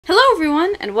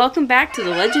everyone, and welcome back to the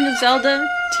Legend of Zelda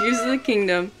Tears of the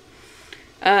Kingdom.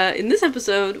 In this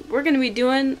episode, we're going to be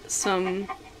doing some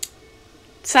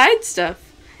side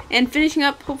stuff and finishing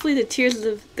up, hopefully, the Tears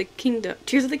of the Kingdom.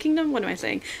 Tears of the Kingdom? What am I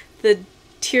saying? The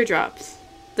teardrops.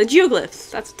 The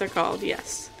geoglyphs. That's what they're called,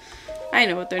 yes. I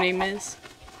know what their name is.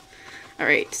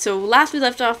 Alright, so last we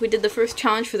left off, we did the first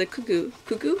challenge for the cuckoo.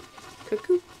 Cuckoo?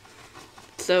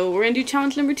 So we're going to do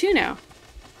challenge number 2 now.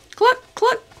 Cluck,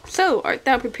 cluck. So, art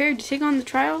thou prepared to take on the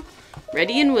trial?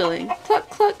 Ready and willing. Cluck,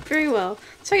 cluck. Very well.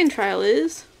 Second trial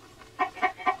is...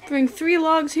 bring 3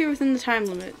 logs here within the time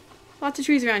limit. Lots of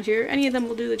trees around here. Any of them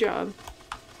will do the job.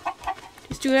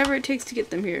 Just do whatever it takes to get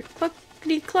them here.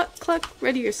 Cluckety, cluck, cluck.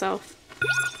 Ready yourself.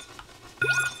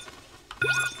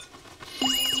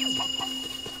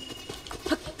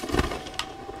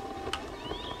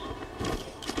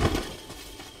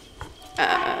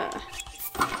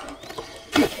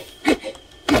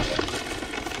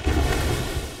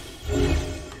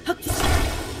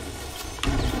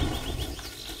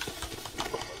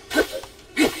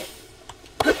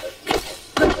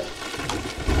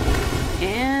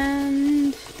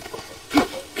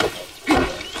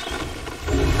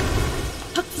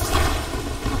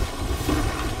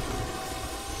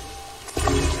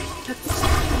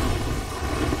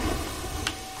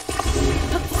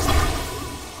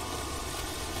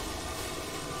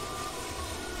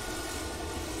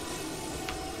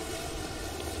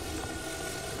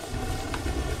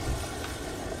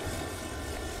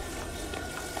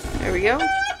 There we go.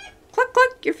 Cluck,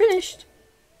 cluck, you're finished.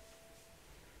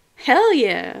 Hell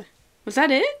yeah. Was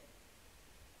that it?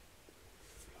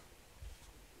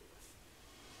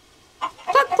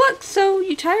 Cluck, cluck, so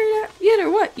you tired yet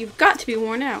or what? You've got to be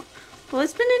worn out. Well,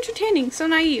 it's been entertaining, so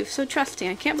naive, so trusting.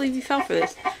 I can't believe you fell for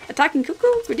this. A talking cuckoo?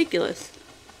 Ridiculous.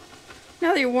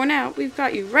 Now that you're worn out, we've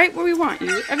got you right where we want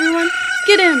you. Everyone,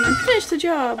 get him and finish the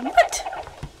job. What?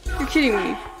 You're kidding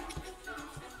me.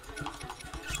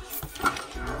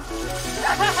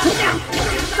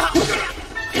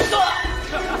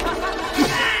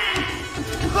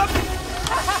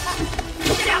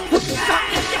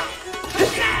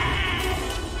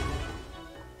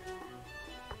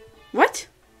 What?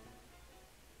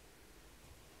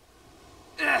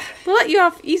 We'll let you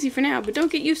off easy for now, but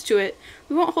don't get used to it.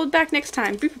 We won't hold back next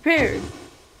time. Be prepared.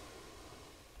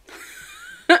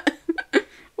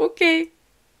 Okay.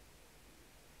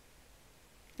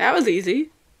 That was easy.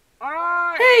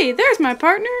 Hey, there's my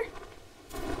partner.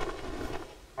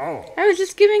 Oh. I was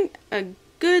just giving a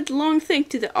good long think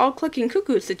to the all-clucking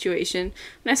cuckoo situation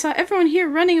when I saw everyone here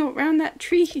running around that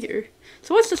tree here.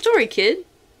 So what's the story, kid?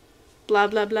 Blah,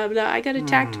 blah, blah, blah. I got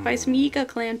attacked by some Yiga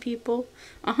clan people.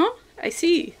 Uh-huh, I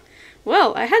see.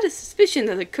 Well, I had a suspicion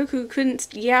that the cuckoo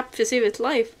couldn't yap to save its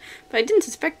life, but I didn't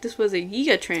suspect this was a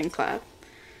Yiga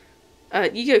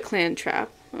clan trap.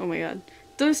 Oh my god.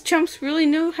 Those chumps really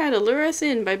know how to lure us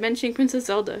in by mentioning Princess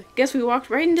Zelda. Guess we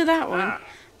walked right into that one.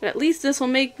 But at least this will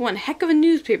make one heck of a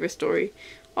newspaper story.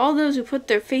 All those who put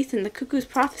their faith in the cuckoo's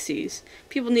prophecies.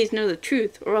 People need to know the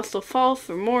truth, or else they'll fall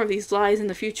for more of these lies in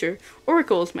the future.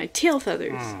 Oracles, my tail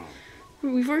feathers.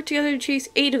 We've worked together to chase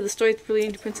 8 of the stories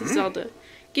relating to Princess Zelda.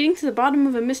 Getting to the bottom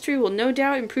of a mystery will no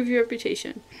doubt improve your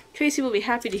reputation. Tracy will be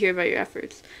happy to hear about your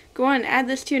efforts. Go on and add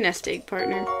this to your nest egg,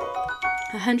 partner.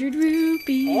 100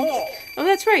 rupees. Oh,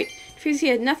 that's right. Tracy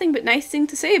had nothing but nice things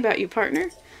to say about you, partner.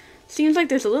 Seems like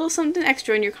there's a little something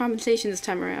extra in your compensation this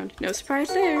time around. No surprise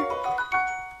there.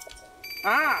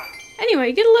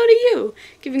 Anyway, get a load of you.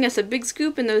 Giving us a big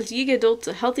scoop and those Yiga adults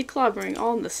a healthy clobbering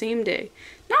all in the same day.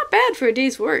 Not bad for a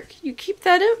day's work. You keep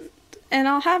that up, and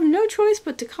I'll have no choice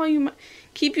but to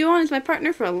keep you on as my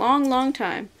partner for a long, long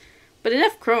time. But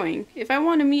enough crowing. If I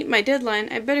want to meet my deadline,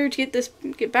 I better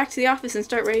get back to the office and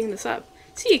start writing this up.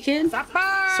 See you, kid.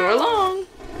 Soar long.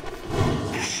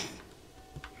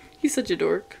 He's such a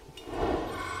dork.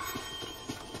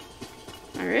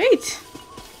 Alright.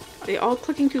 The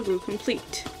all-clucking cuckoo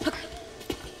complete.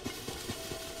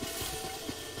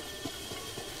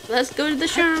 Let's go to the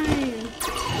shrine.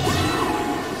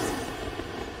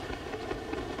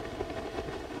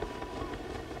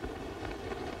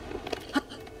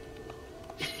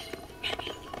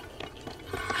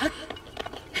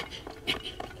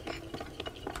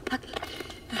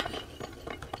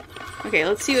 Okay,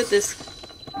 let's see what this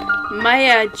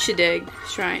Maya Chideg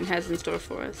shrine has in store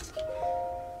for us.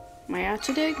 Maya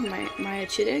Chideg? Maya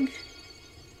Chideg?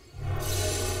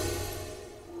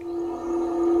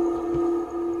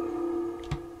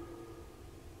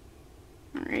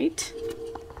 Alright.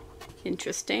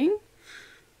 Interesting.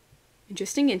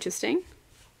 Interesting.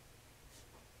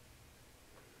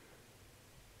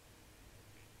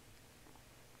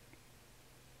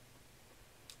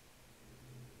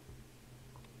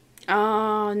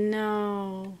 Oh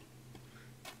no.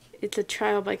 It's a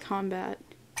trial by combat.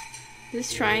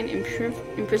 This shrine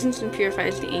imprisons and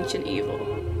purifies the ancient evil.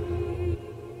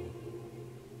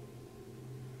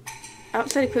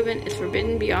 Outside equipment is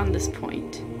forbidden beyond this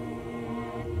point.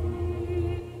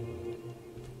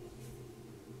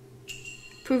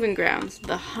 Proving grounds.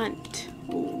 The hunt.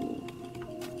 Ooh.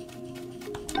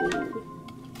 Ooh.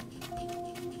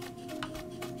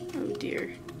 Oh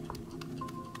dear.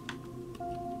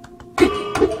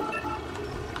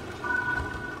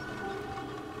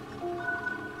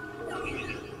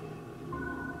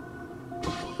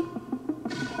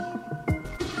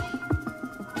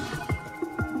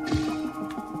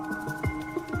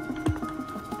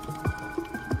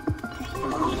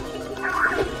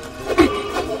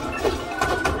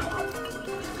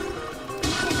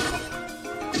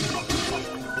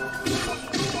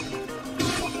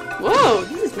 Whoa,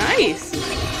 this is nice.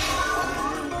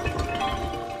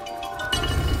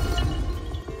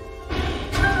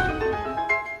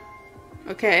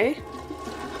 Okay.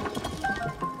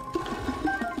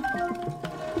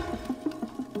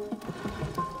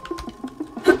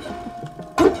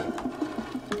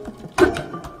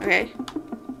 Okay.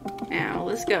 Now,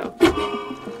 let's go.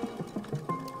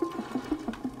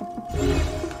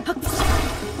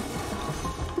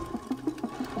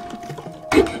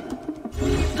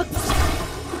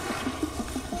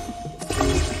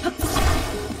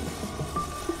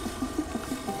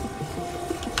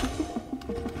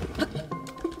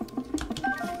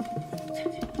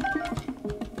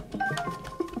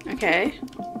 Okay.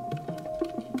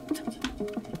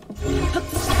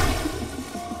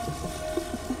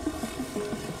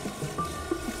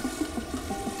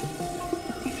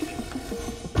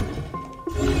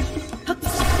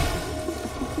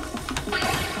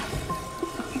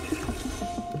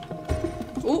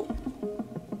 Ooh.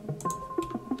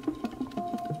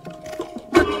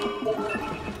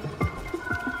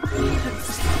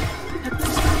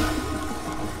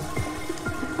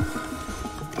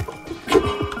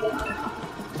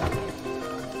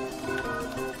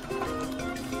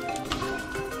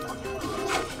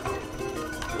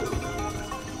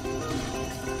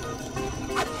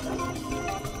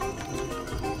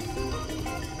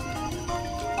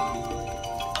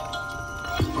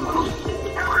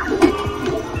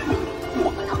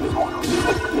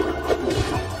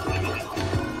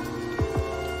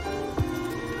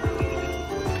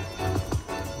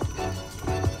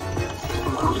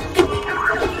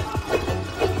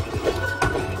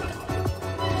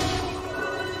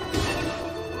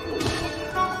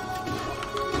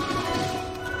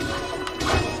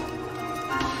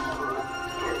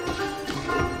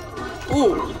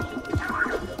 Ooh.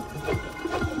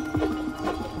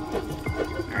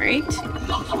 Alright.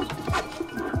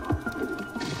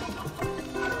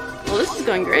 Well, this is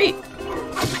going great.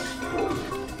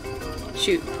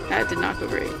 Shoot, that did not go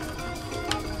great.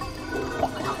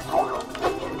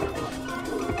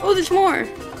 Oh, there's more!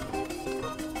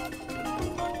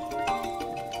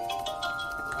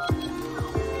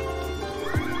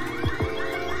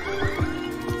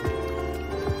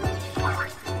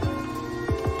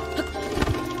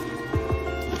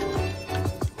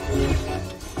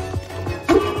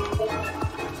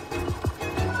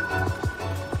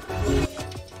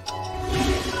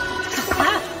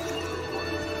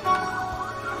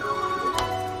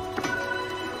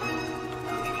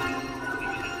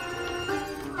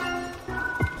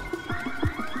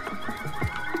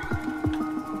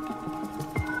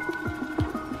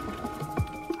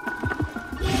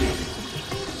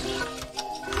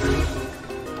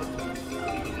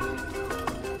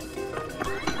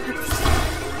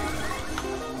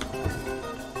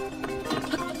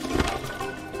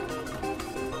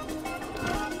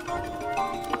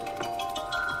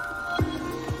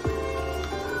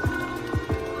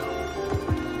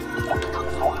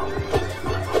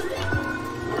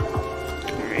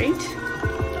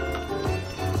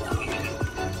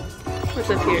 What's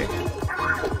up here?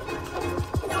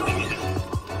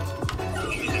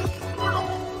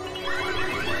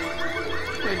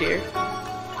 Oh dear.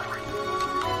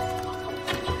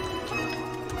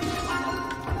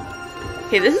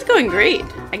 Okay, this is going great.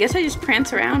 I guess I just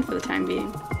prance around for the time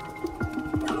being.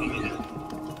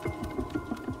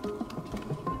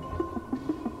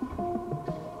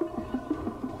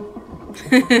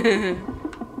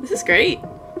 This is great.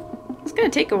 It's gonna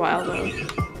take a while though.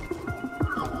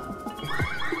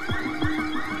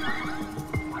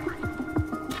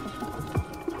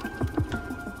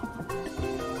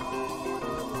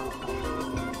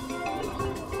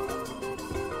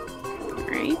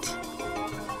 Alright.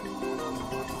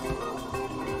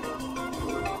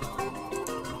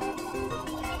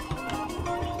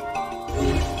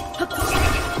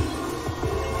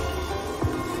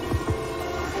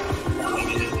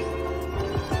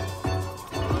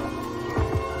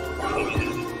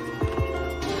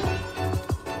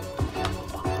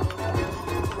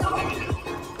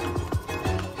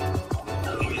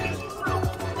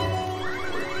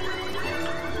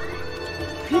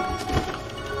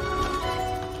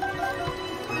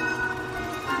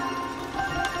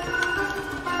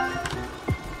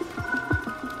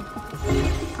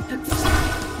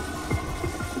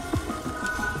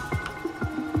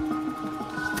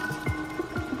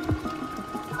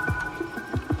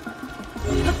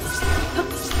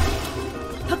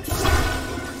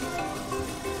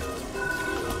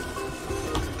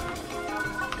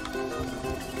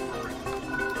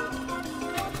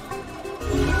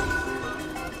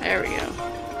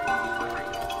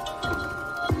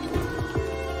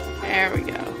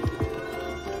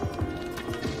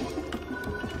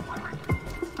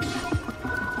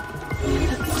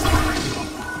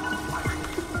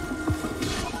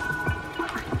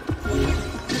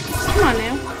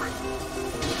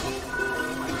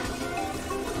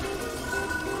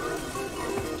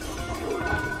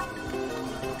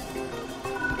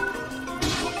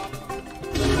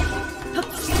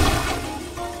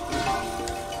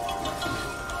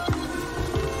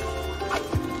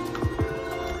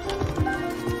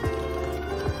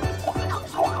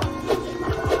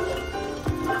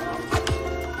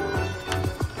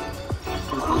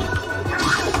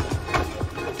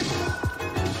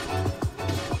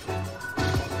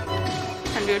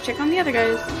 gotta check on the other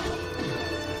guys.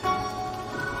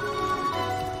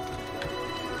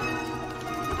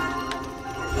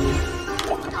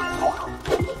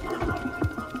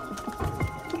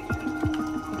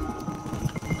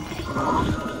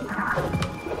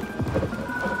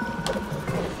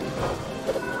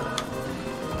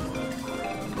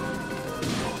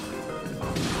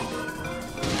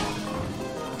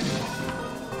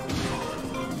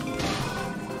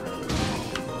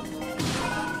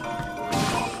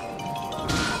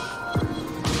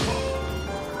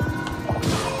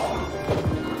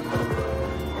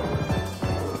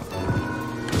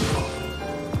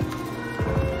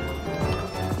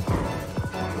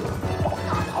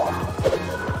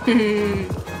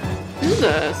 This is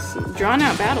a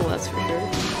drawn-out battle, that's for sure.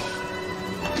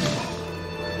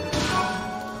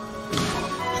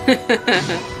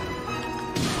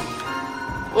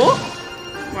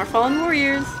 Oh! More fallen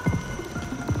warriors.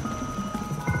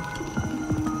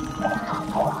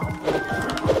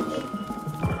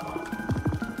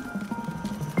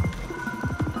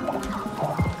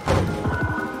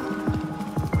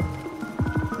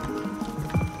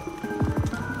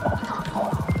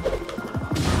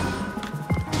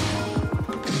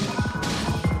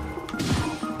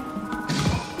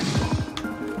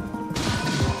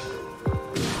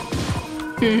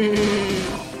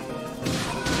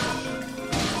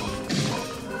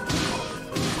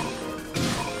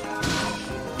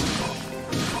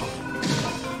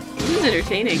 This is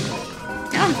entertaining. I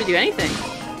don't have to do anything.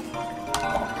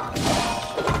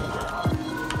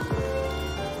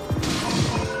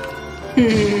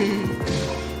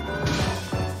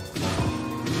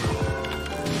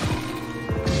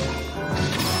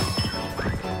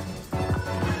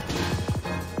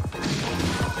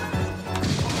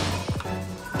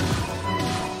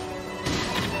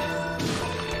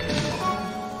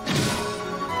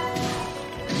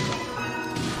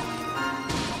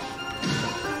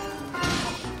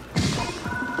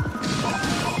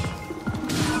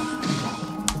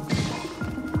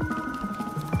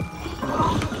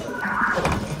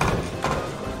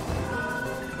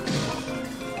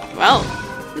 Well,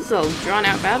 this is a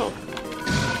drawn-out battle.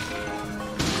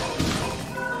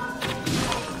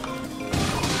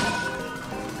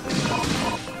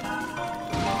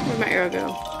 Where'd my arrow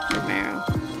go? Where'd my arrow?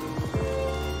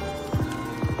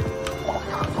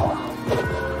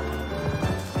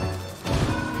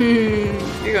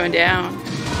 You're going down.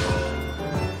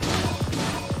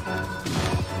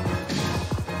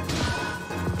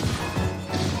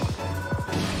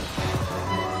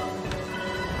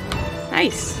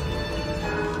 Nice.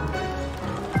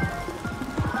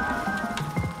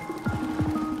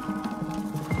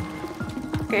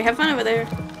 Okay, have fun over there.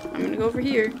 I'm gonna go over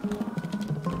here.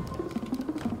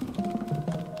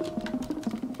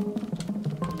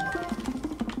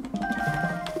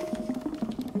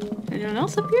 Anyone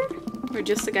else up here? Or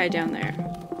just the guy down there?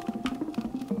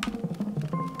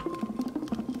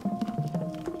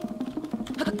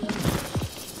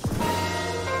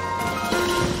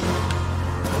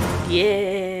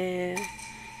 Yeah!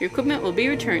 Your equipment will be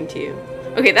returned to you.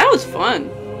 Okay, that was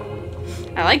fun.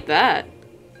 I like that.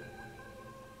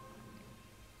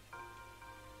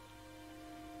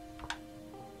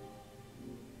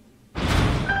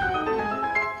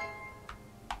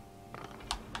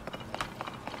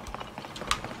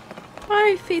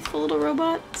 Bye, faithful little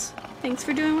robots. Thanks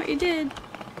for doing what you did.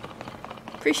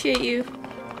 Appreciate you.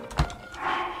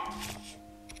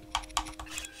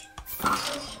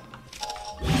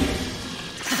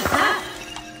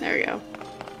 There we go.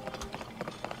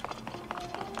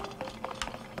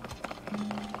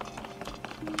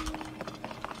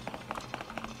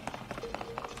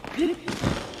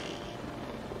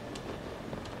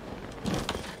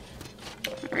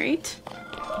 All right.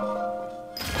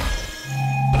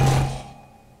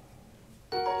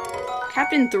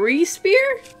 Captain 3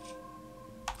 spear?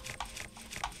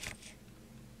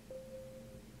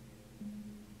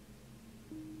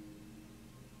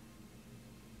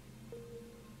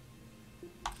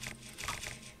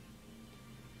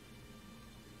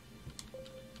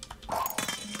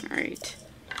 Alright.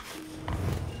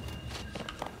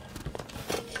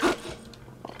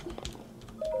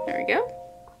 There we go.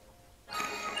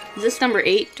 Is this number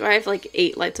 8? Do I have like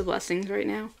 8 lights of blessings right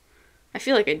now? I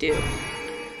feel like I do.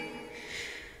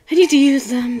 I need to use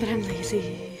them, but I'm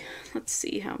lazy. Let's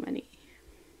see how many.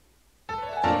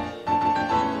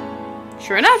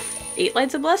 Sure enough, 8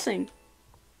 lights of blessing.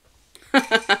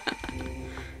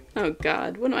 Oh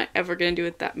god, what am I ever gonna do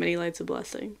with that many lights of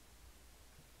blessing?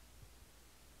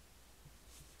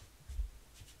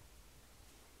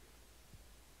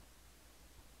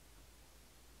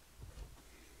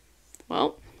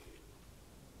 Well,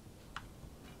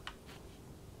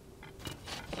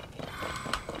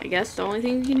 I guess the only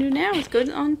thing we can do now is go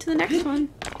on to the next one.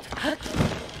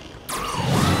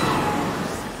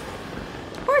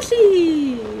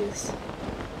 Horsies!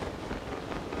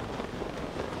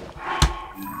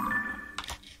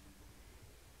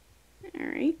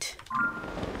 Alright.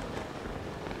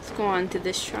 Let's go on to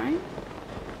this shrine.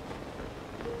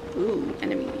 Ooh,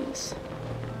 enemies.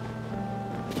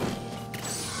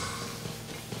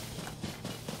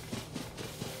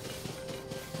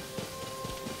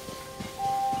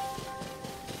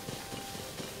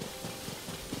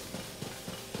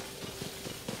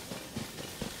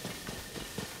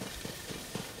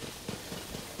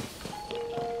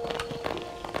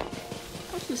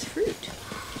 What's this fruit?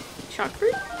 Shock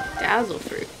fruit? Dazzle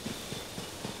fruit.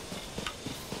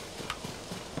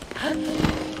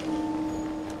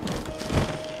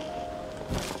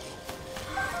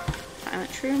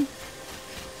 Silent shroom.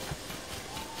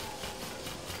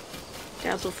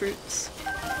 Dazzle fruits.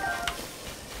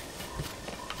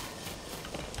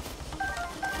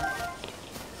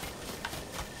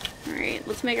 Alright,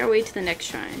 let's make our way to the next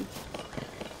shrine.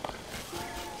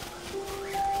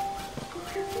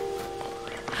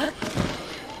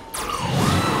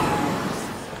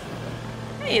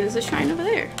 Hey, there's a shrine over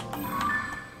there.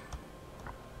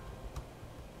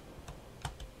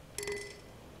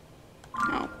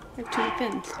 Oh, I have 2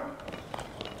 pins.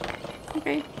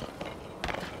 Okay.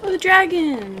 Oh, the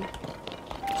dragon!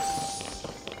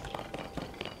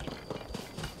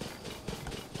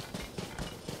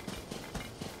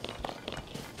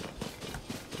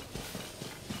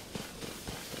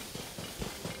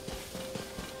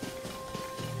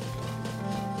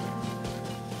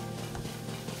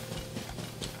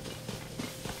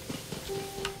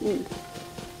 Ooh.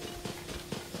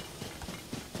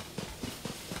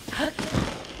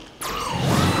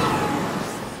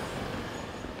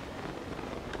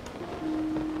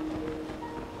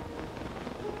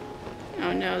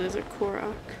 Oh no, there's a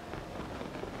Korok.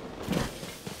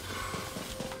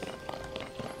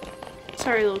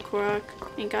 Sorry, little Korok.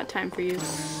 Ain't got time for you.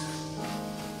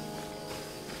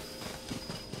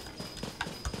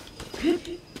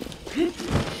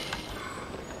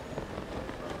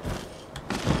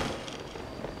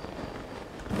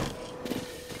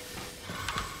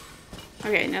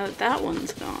 Okay, now that that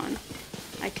one's gone,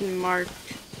 I can mark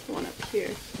the one up here.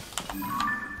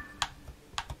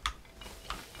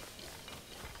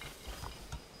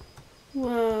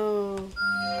 Whoa.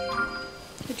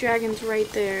 The dragon's right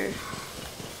there.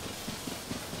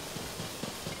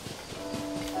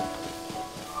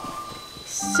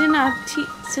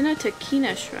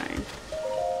 Sinatakina Shrine.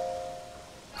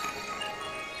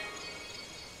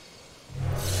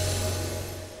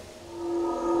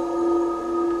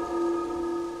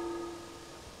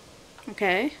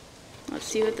 Okay, let's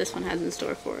see what this one has in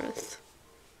store for us.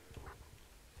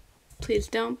 Please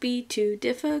don't be too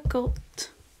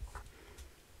difficult.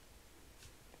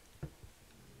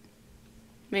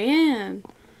 Man,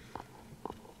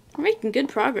 we're making good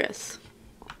progress.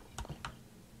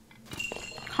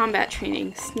 Combat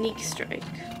training, sneak strike.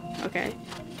 Okay.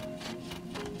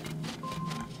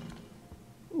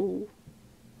 Ooh.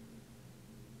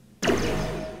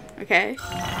 Okay.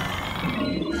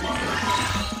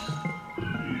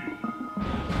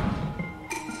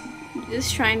 This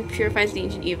shrine purifies the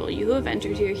ancient evil. You who have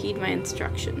entered here, heed my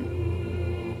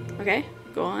instruction. Okay,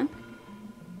 go on.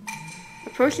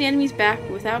 Approach the enemy's back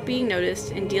without being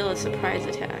noticed and deal a surprise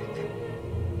attack.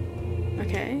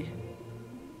 Okay.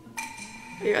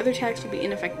 Your other attacks will be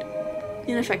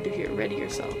ineffective here. Ready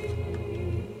yourself.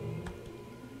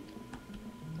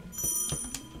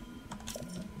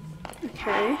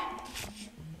 Okay.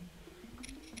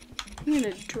 I'm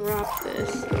gonna drop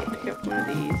this and pick up one of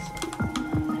these.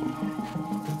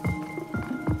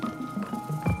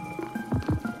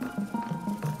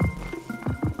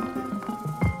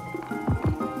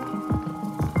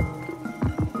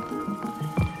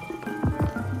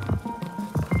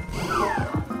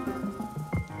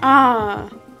 Ah!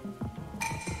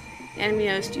 The enemy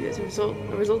noticed you as a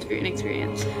result of your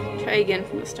inexperience. Try again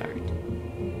from the start.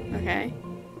 Okay.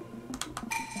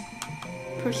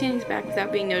 Approach the enemy's back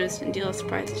without being noticed and deal a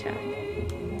surprise attack.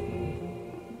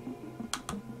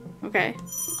 Okay.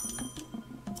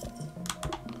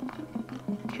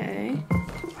 Okay.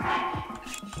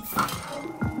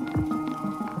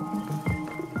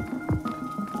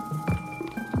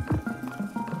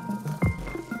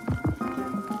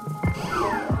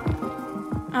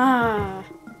 Ah.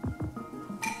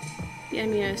 The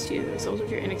enemy noticed you as a result of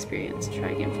your inexperience. Try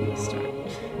again from the start.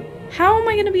 How am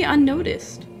I going to be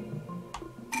unnoticed?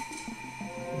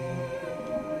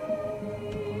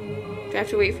 Do I have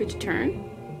to wait for it to turn?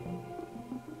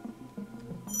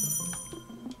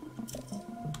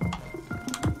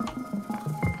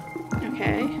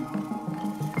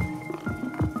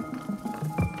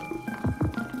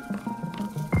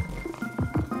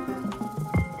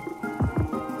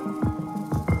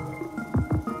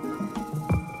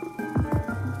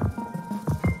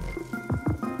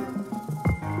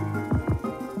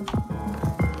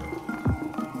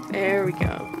 There we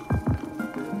go.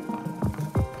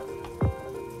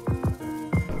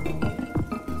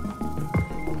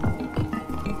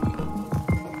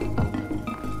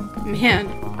 Man.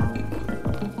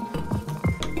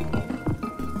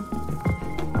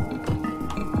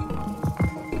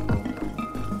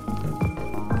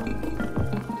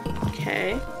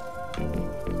 Okay.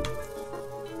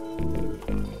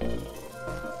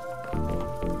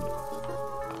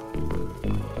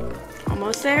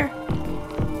 Almost there.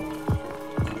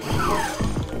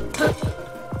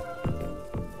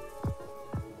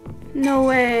 No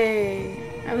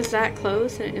way. I was that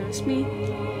close and it noticed me.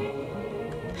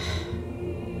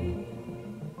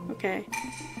 Okay.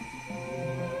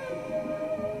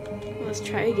 Let's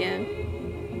try again.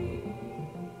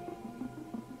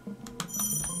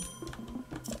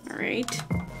 Alright.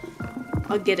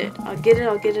 I'll get it. I'll get it.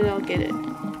 I'll get it. I'll get it.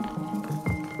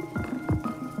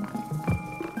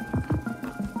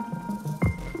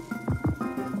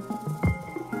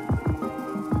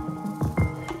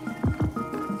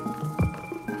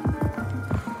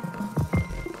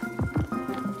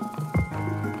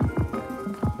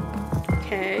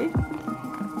 Okay.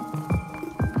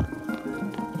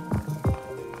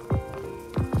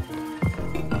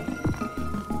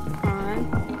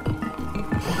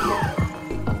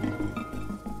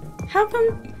 How come?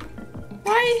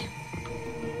 Why?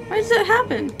 Why does that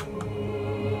happen?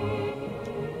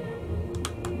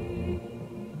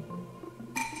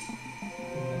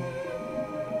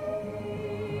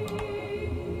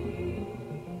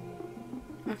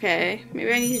 Okay,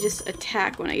 maybe I need to just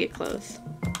attack when I get close.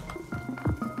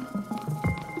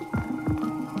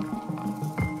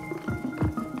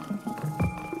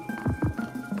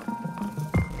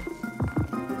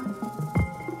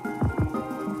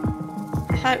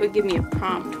 I thought it would give me a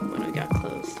prompt when we got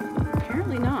close, but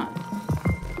apparently not.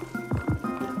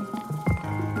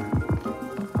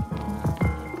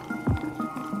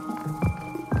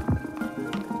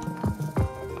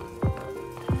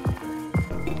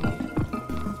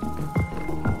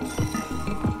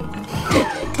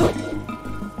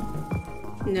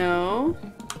 No.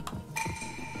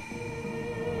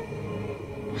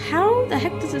 How the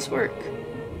heck does this work?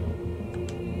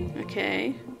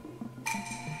 Okay.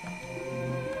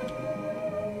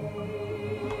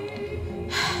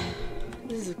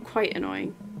 This is quite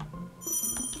annoying.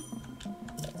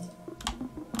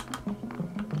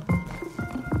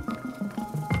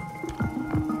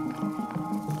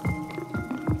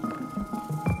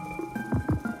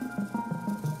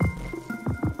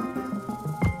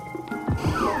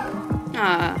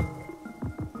 Ah.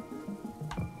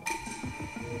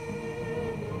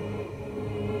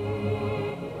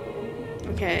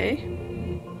 Okay.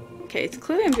 Okay, it's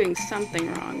clearly I'm doing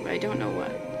something wrong, but I don't know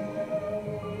what.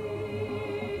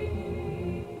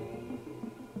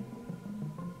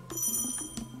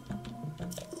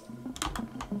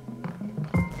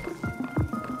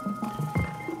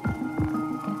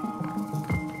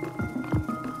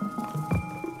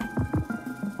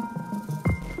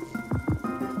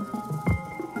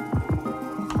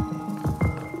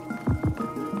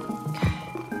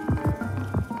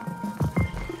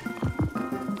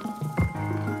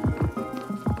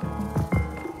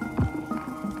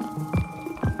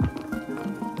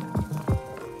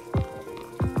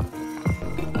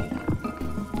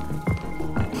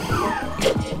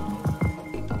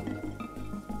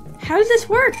 How does this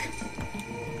work?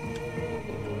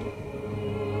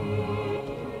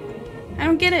 I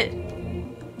don't get it.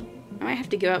 I might have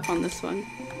to give up on this one.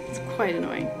 It's quite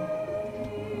annoying.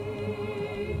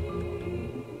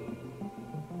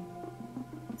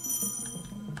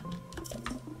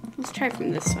 Let's try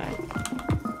from this side.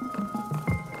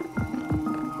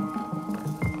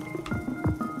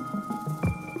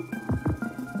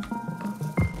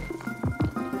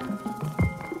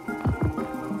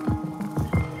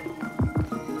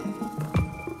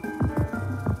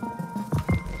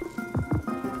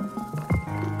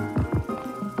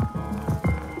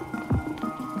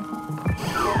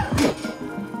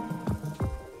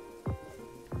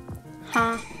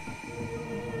 Huh?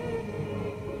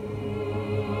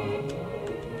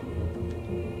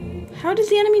 How does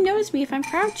the enemy notice me if I'm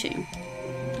crouching?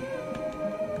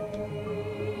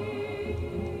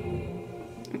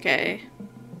 Okay.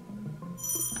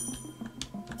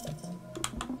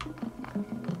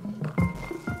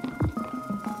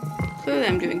 Clearly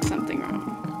I'm doing something wrong.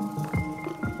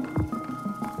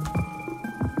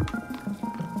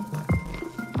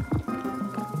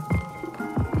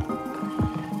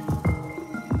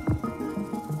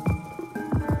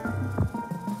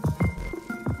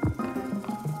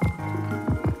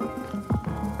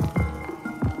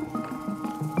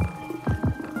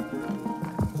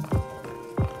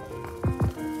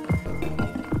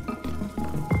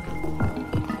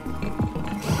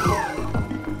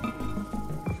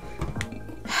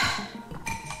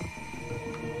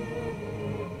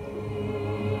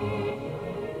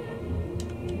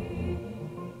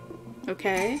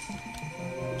 Okay.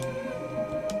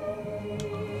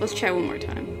 Let's try one more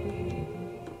time.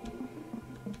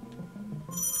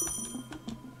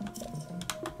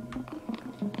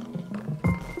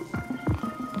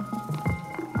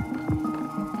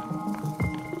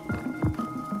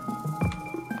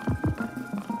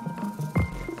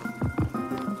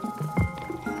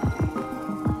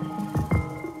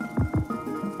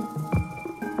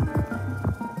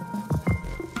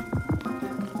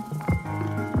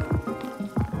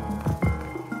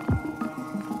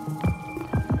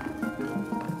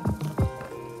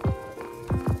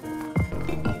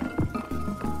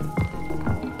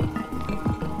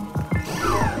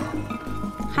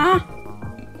 Huh?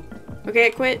 Okay, I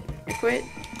quit. I quit.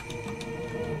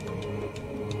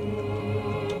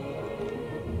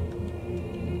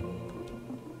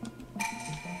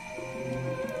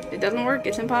 It doesn't work.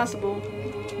 It's impossible.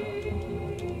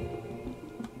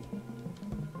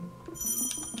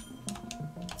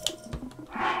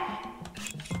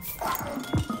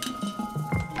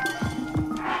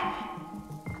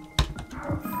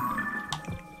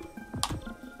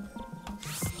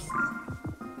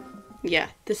 Yeah,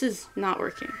 this is not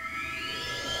working.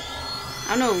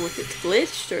 I don't know if it's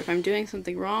glitched or if I'm doing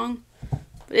something wrong,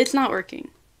 but it's not working.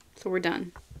 So we're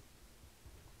done.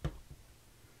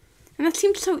 And that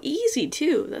seemed so easy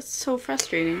too. That's so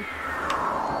frustrating.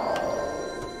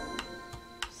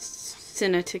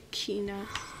 Sinatakina.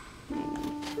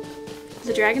 Is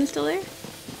the dragon still there?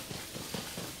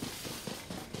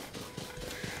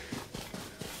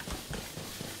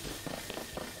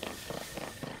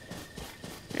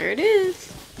 There it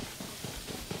is.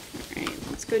 Alright,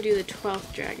 let's go do the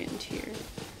 12th dragon tier.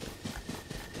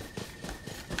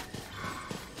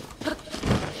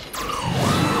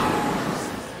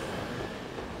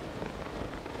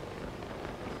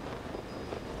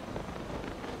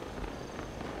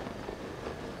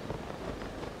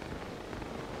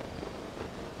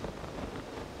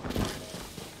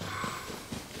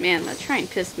 Man, that shrine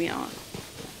pissed me off.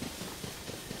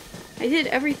 I did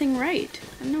everything right.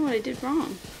 I don't know what I did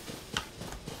wrong.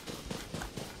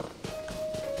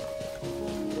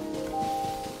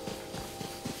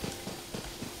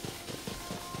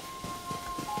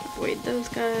 Avoid those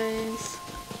guys.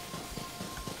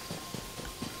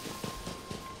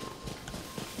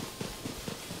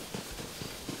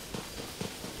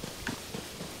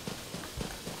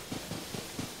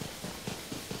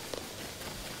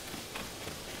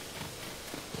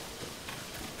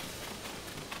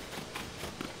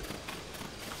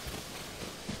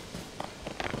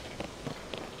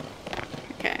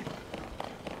 Okay.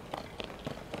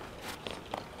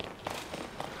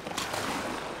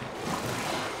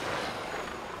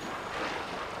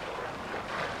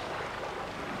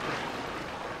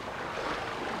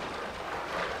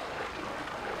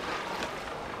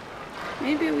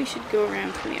 Maybe we should go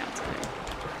around from the outside.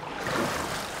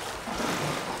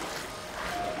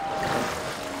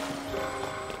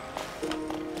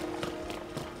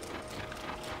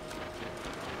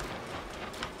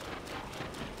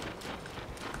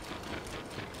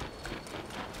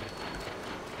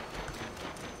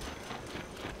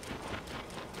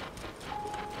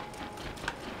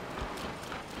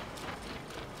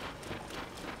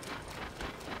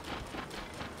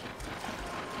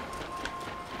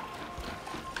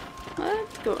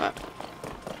 Let's go up.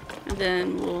 And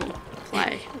then we'll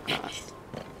fly across.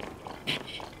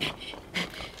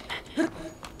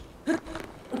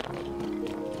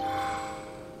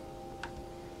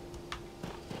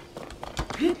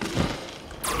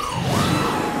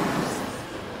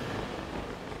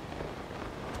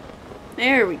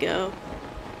 There we go.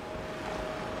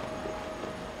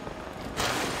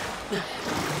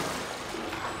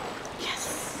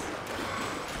 Yes.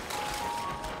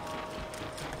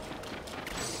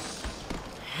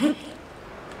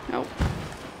 Nope.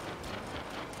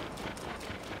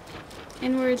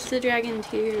 Inwards to dragon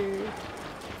tier.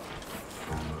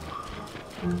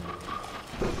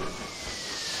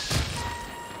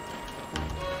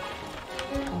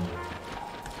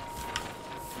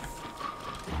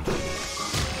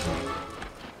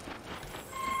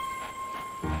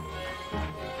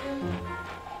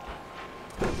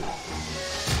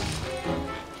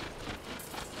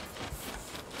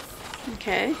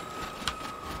 Okay.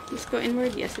 Let's go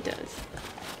inward. Yes, it does.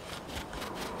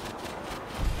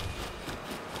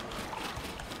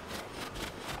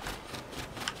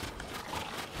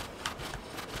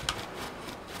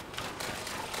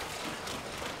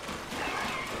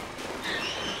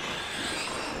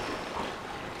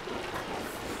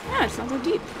 Ah, it's not so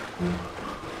deep.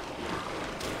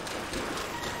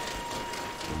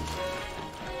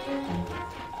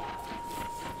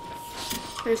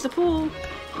 There's the pool.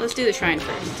 Let's do the shrine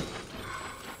first.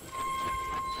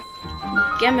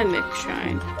 Gemimik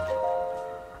Shrine.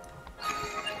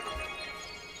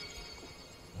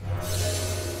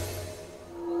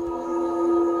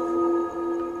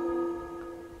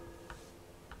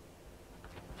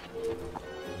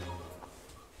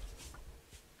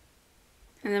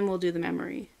 And then we'll do the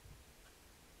memory.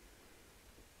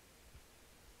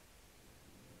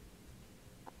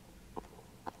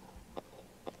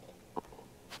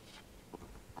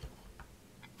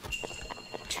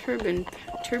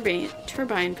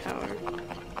 Turbine power.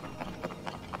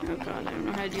 Oh god, I don't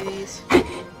know how to do these.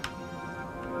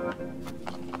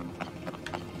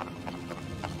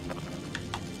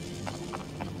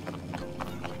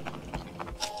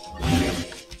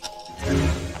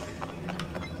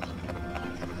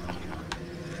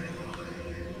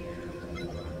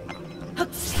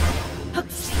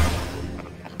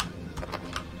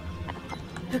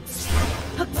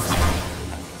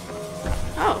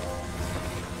 Oh.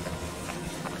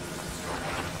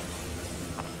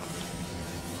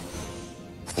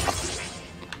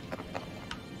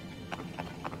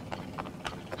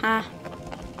 Ah.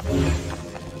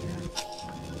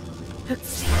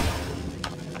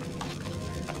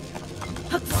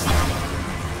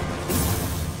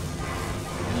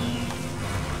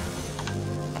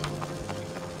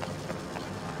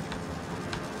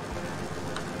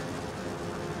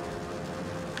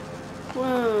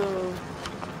 Whoa.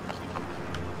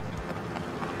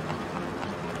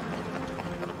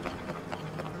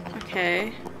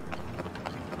 Okay.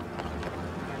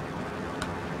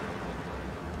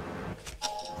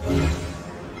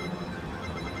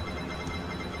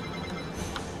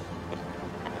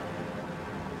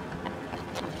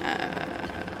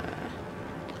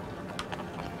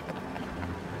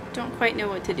 Don't quite know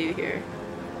what to do here.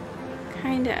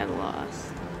 Kinda at a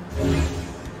loss.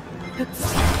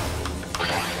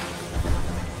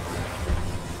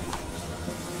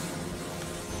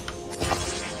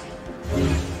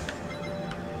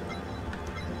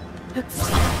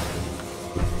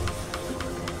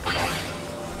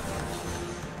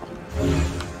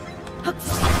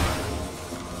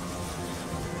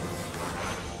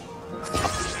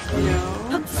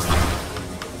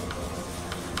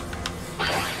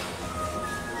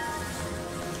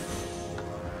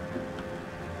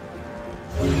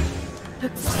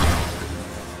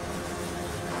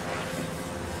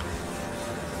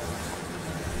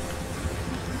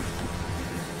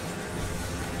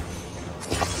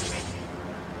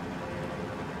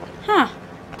 Huh.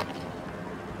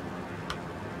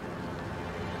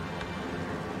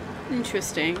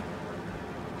 Interesting.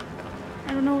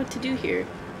 I don't know what to do here.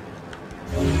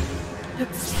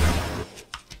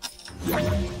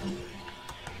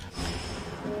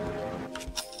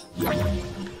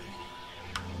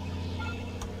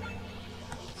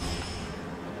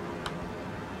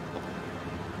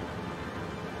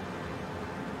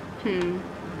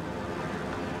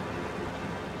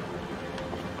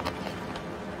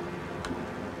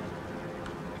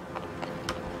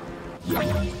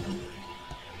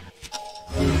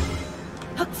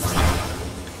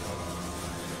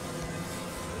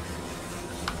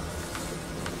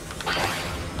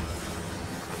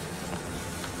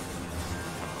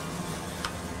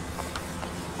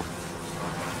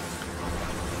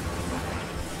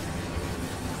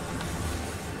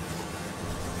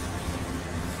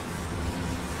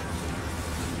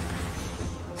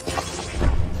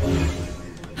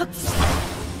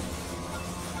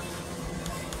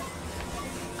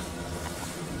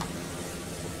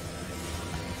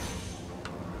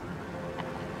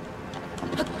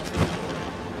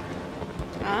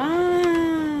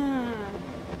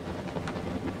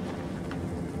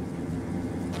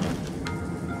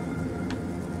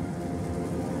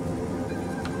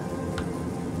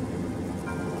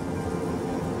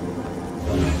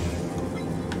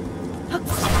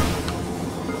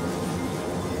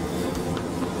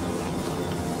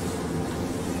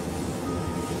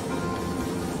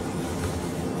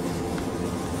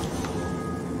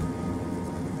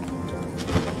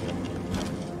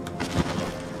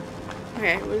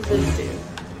 Okay, what does this do?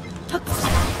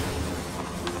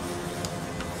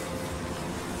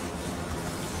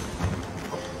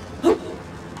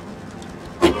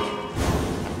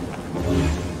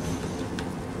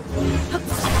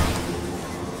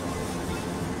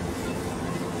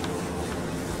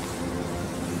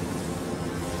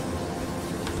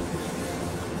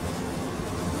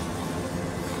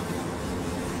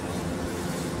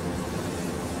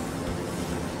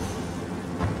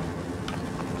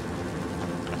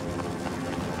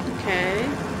 Okay.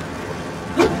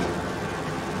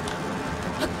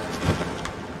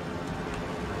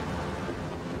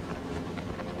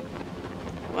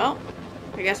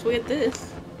 I guess we'll get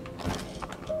this.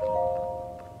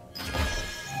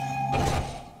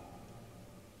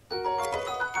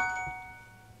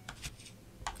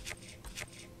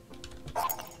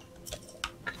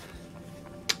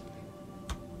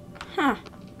 Huh.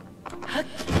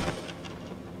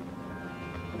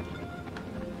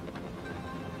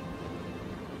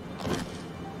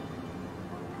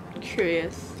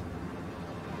 Curious.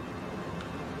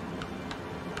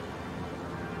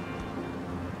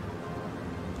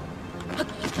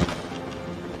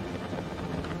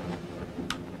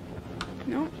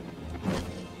 Nope.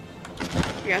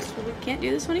 I guess we can't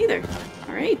do this one either.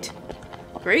 Alright.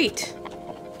 Great.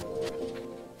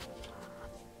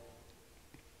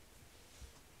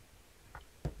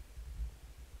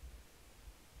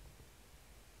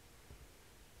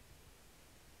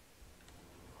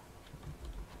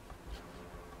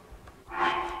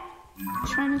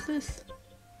 Which one is this?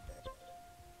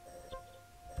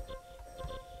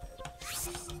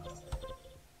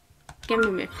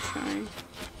 Gimme shrine.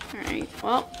 Alright,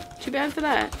 well, too bad for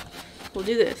that. We'll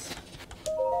do this.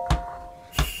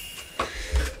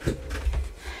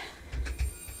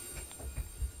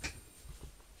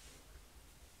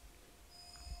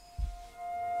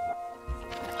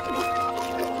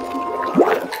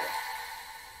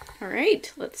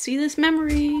 Alright, let's see this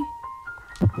memory.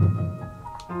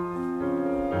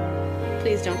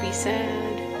 Please don't be sad.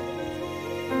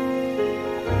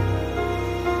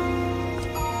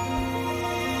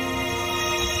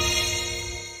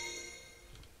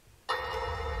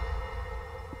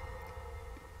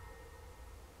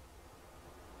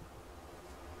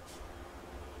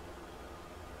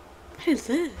 What is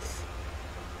this?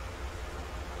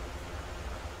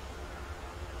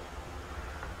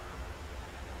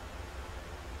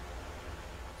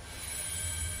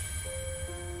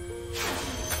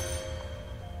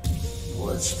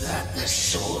 Was that the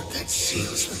sword that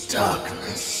seals the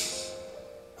darkness?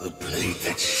 The blade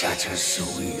that shatters so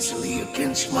easily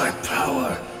against my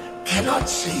power cannot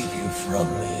save you from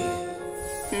me.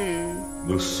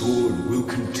 The sword will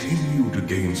continue to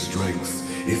gain strength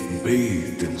if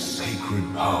bathed in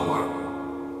sacred power.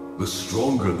 The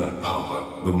stronger that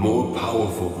power, the more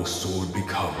powerful the sword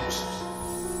becomes.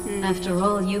 After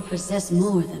all, you possess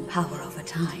more than power over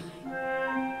time.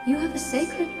 You have a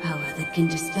sacred power that can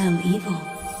dispel evil.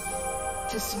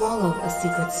 To swallow a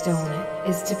secret stone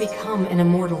is to become an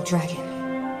immortal dragon,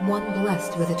 one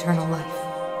blessed with eternal life.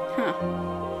 Huh.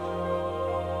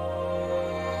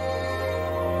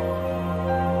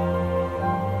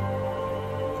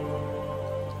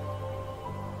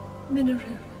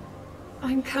 Minoru,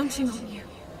 I'm counting on you.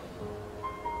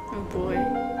 Oh boy.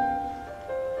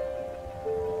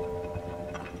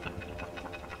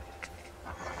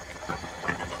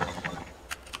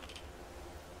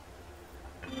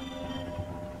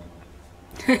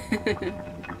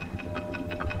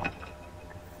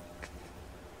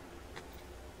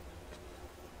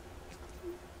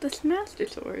 This Master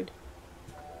Sword.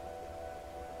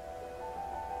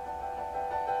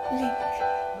 Link,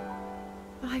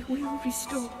 I will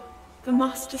restore the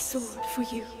Master Sword for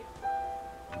you.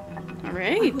 I will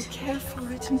Alright. care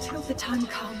for it until the time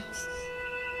comes.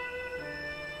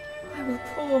 I will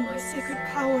pour my sacred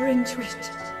power into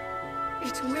it.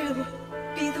 It will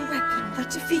be the weapon that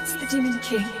defeats the Demon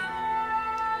King.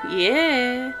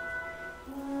 Yeah.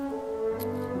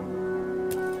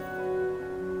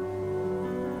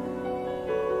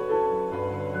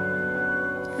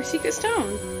 Our secret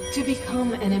stone. To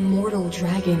become an immortal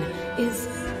dragon is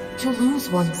to lose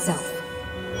oneself.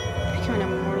 Become an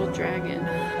immortal dragon.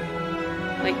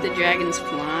 Like the dragons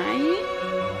flying?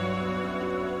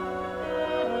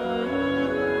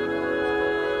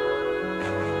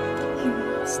 You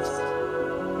must.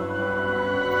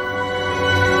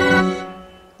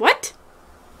 What?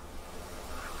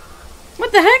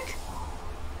 What the heck?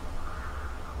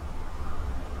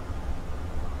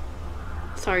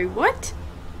 Sorry, what?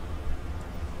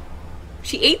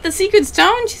 She ate the secret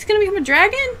stone? She's gonna become a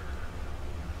dragon?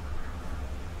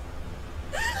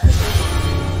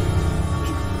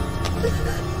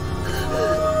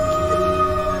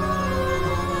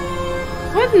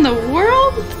 What in the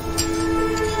world?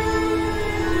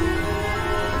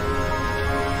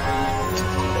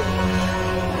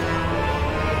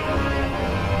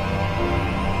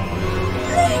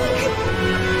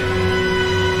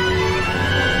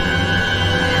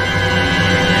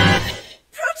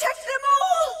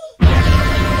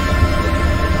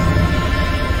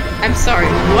 I'm sorry,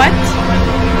 what?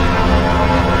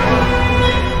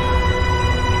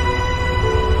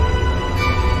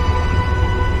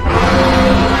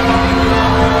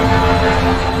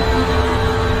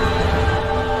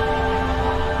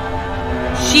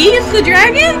 That's the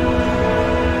dragon?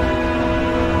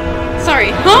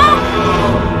 Sorry, huh?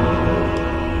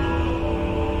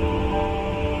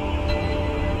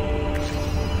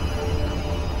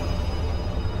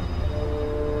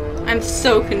 I'm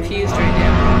so confused right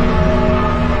now.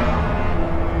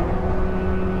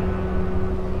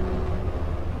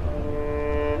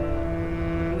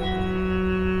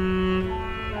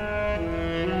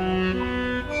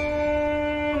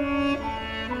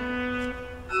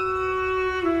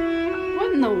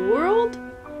 What in the world?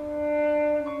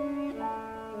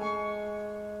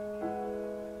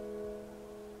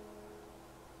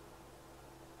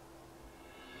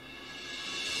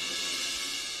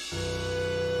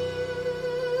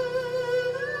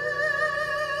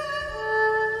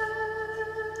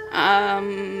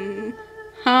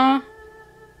 Huh?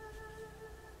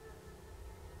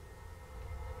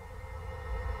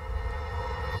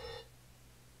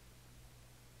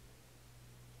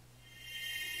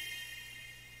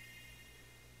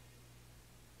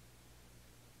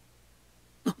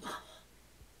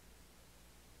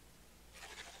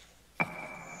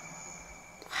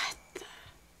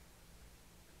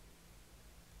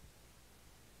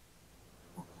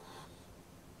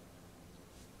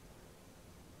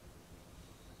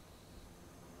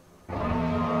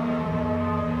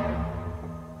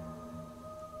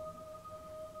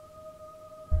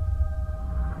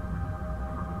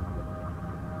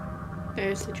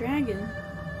 There's the dragon.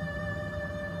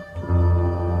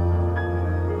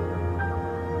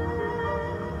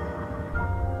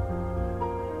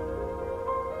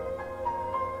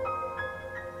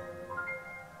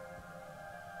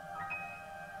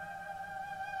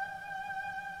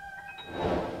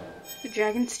 The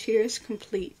dragon's tears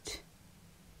complete.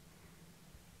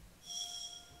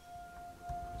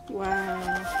 Wow.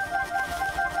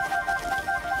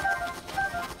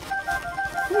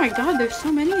 Oh my god, there's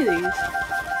so many of these.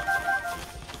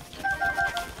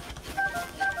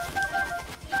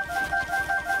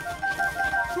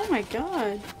 Oh my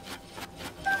god.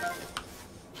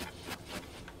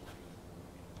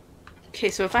 Okay,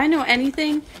 so if I know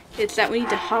anything, it's that we need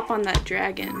to hop on that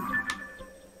dragon.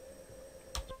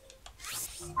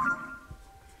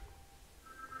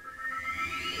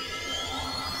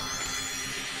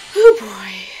 Oh boy.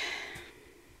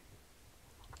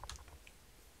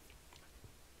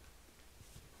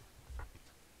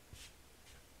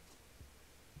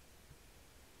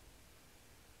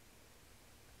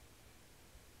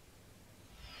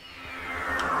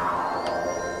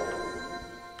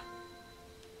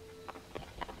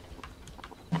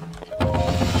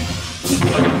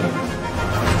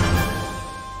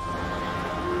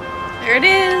 There it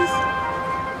is.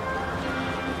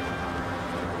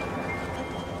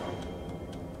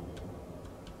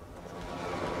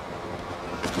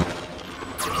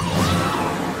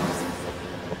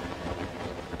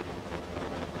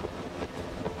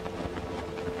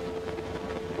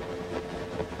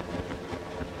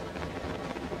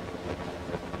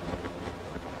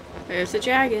 There's the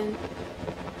dragon.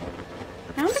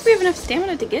 I don't think we have enough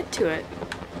stamina to get to it.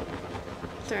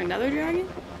 Is there another dragon?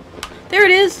 There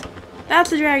it is! That's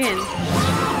the dragon!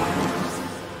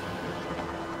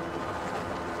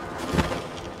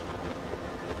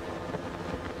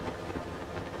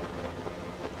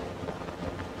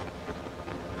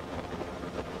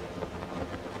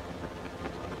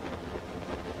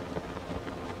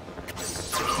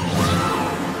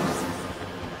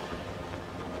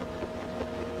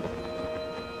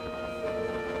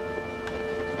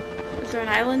 Is there an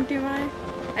island nearby?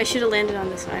 I should have landed on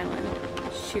this island.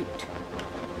 Shoot.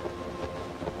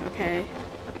 Okay.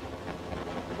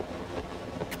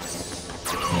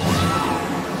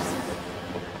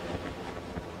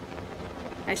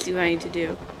 I see what I need to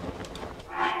do.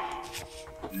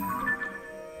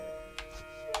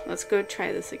 Let's go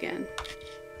try this again.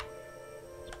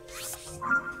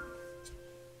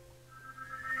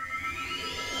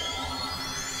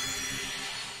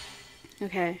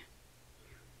 Okay.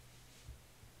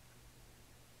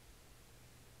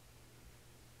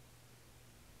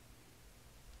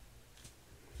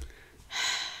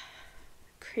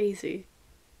 Crazy.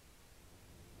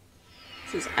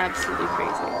 This is absolutely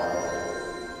crazy.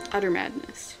 Utter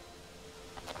madness.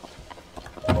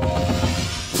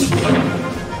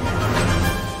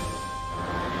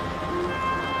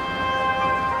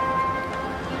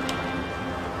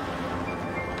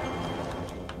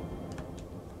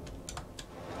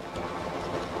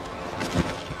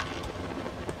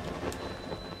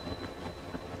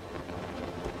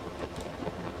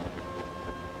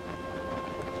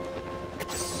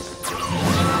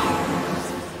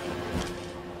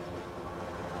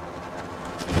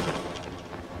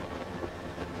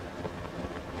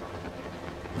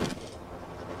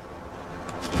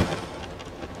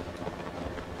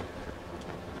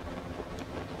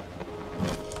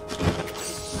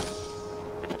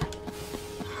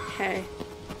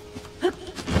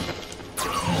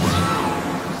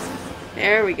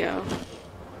 There we go.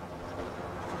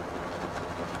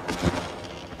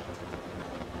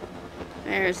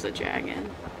 There's the dragon.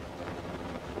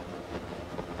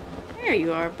 There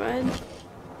you are, bud.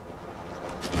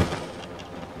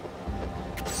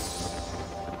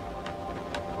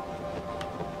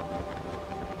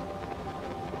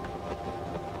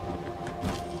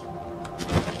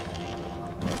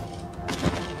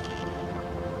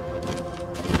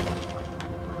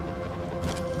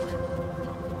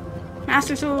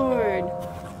 Master Sword!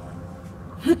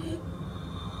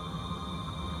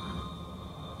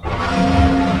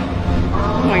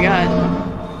 Oh my god.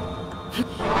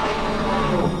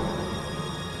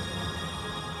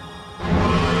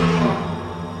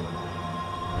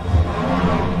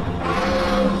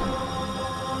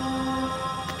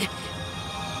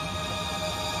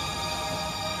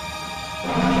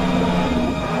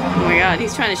 Oh my god,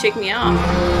 he's trying to shake me off.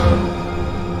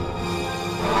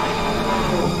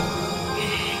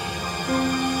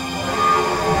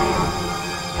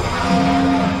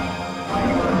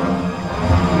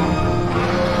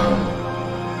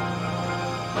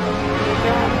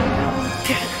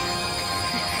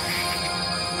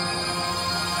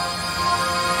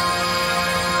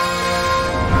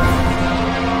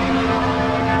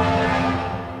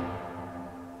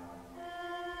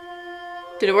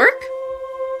 Did it work?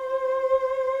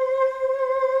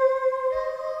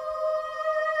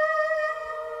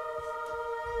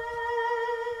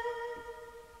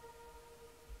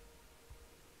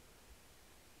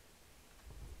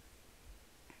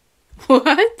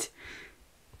 What?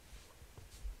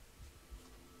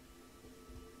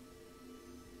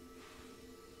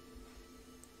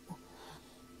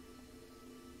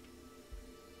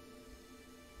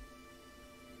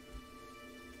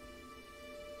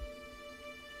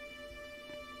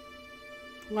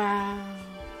 Wow.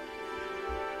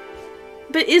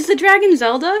 But is the dragon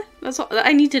Zelda? That's all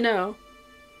I need to know.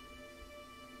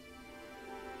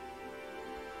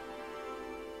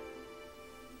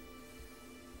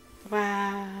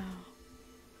 Wow.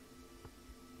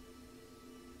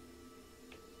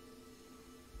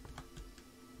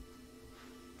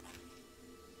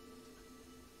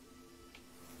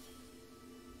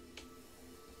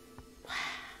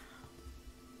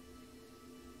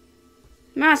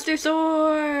 Master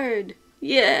Sword!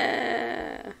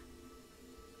 Yeah!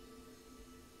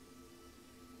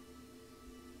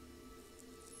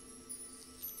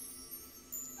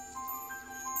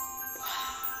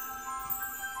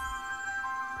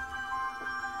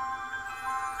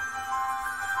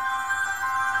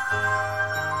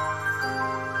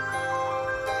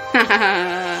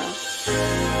 Hahaha!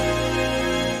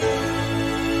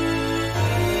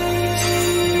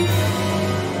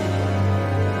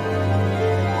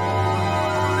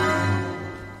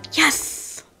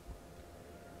 Yes!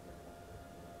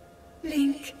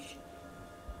 Link.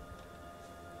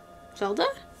 Zelda?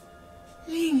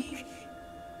 Link.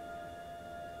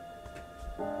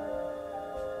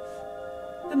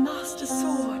 The Master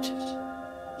Sword.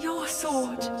 Your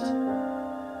sword.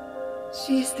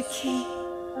 She is the key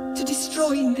to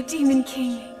destroying the Demon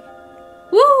King.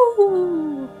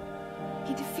 Woo!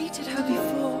 He defeated her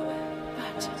before,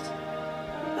 but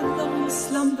a long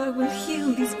slumber will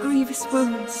heal these grievous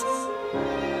wounds.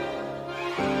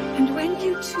 And when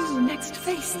you two next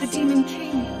face the Demon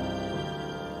King,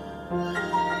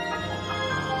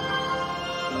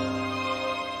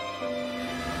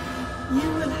 you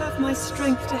will have my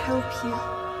strength to help you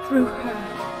through her.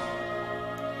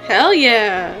 Hell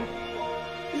yeah!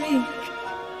 Link,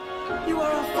 you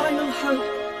are our final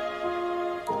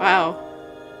hope. Wow.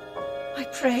 I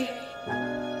pray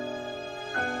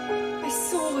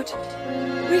this sword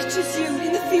reaches you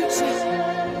in the future.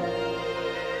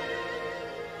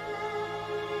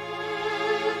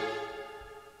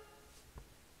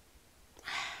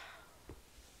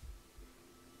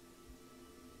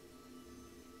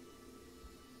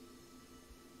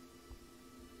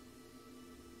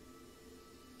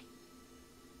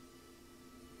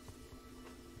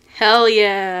 Hell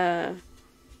yeah!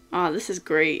 Aw, this is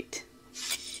great.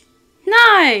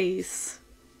 Nice!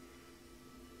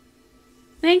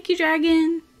 Thank you,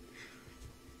 dragon.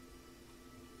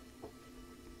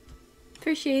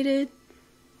 Appreciate it.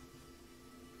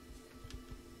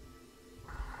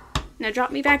 Now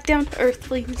drop me back down to earth,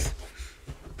 please.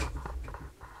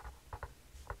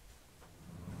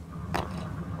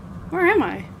 Where am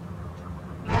I?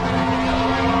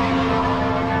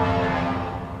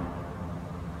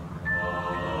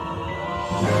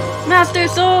 Master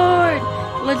Sword!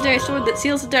 The legendary sword that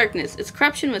seals the darkness. Its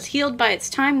corruption was healed by its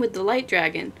time with the light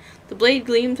dragon. The blade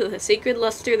gleams with a sacred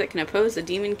luster that can oppose the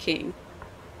Demon King.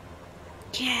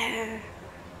 Yeah.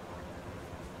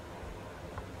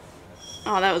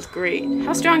 Oh, that was great.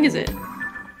 How strong is it?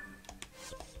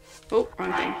 Oh,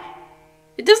 wrong thing.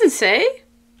 It doesn't say?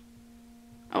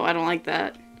 Oh, I don't like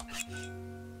that.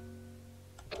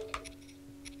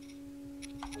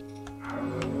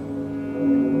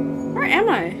 Where am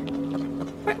I?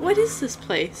 What is this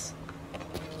place?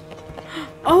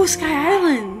 Oh, Sky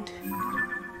Island!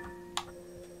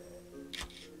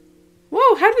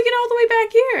 Whoa, how did we get all the way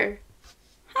back here?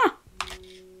 Huh.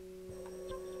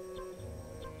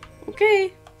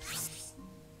 Okay.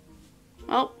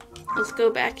 Well, let's go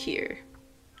back here.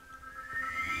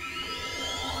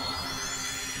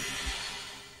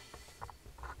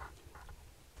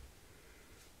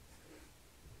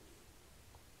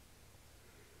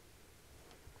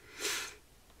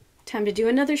 Time to do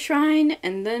another shrine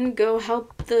and then go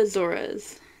help the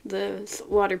Zoras. The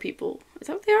water people. Is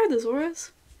that what they are? The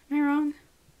Zoras? Am I wrong?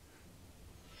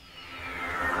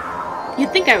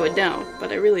 You'd think I would know,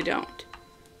 but I really don't.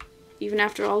 Even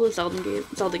after all the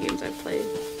Zelda games I've played.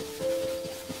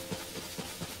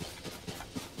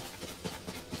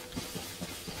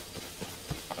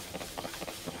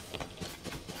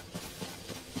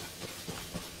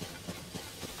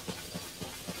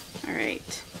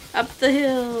 Alright. Up the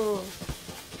hill!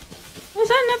 Was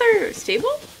that another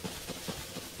stable?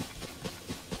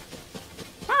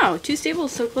 Wow, 2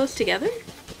 stables so close together?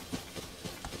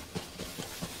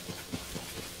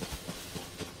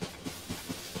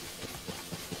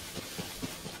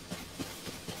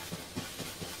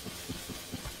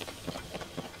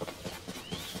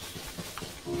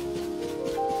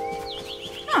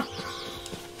 Huh.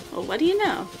 Well, what do you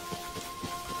know?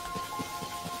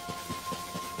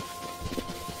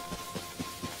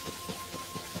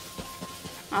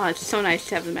 Oh, it's so nice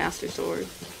to have the Master Sword.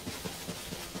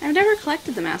 I've never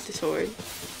collected the Master Sword.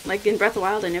 Like in Breath of the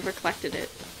Wild, I never collected it.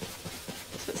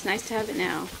 So it's nice to have it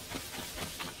now.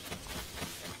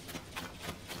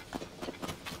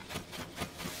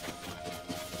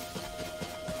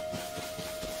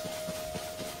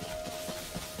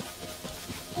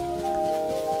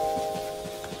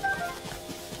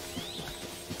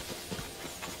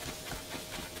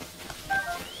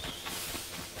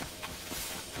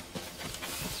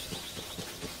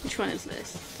 Which one is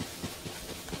this?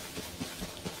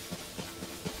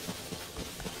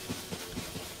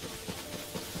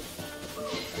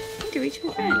 To reach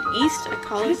my friend. East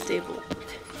Akala Stable.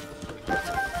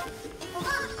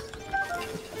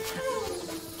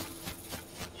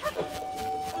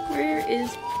 Where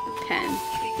is Pen?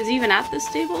 Is he even at this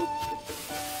stable?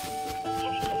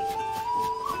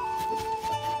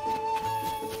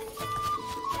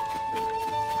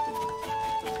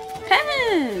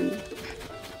 Pen!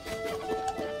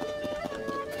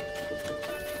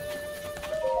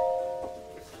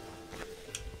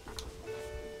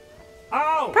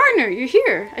 Partner, you're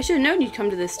here! I should have known you'd come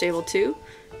to this stable too.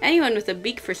 Anyone with a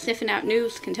beak for sniffing out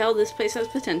news can tell this place has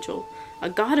potential. A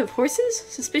god of horses?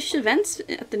 Suspicious events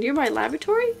at the nearby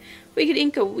laboratory? We could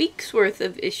ink a week's worth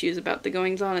of issues about the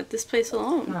goings-on at this place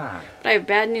alone. But I have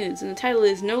bad news, and the title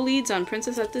is No Leads on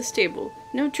Princess at this stable.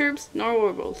 No chirps, nor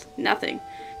warbles. Nothing.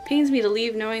 Pains me to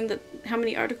leave knowing that how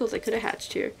many articles I could have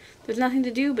hatched here. There's nothing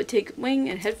to do but take wing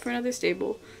and head for another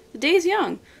stable. The day's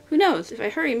young. Who knows? If I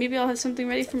hurry, maybe I'll have something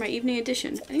ready for my evening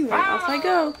edition. Anyway, off I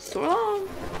go. So long.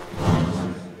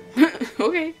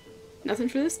 Okay. Nothing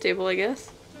for this stable, I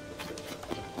guess.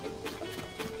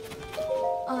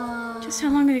 Just how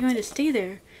long are they going to stay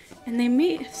there? And they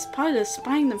may have spotted us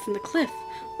spying them from the cliff.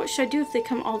 What should I do if they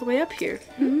come all the way up here?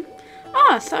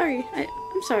 Ah, sorry.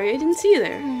 I'm sorry, I didn't see you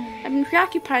there. I've been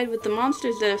preoccupied with the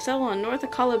monsters that have settled on North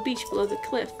Akala Beach below the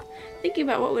cliff. Thinking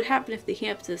about what would happen if they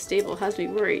came up to the stable has me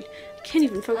worried. I can't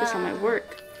even focus on my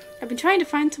work. I've been trying to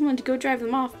find someone to go drive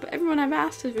them off, but everyone I've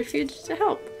asked has refused to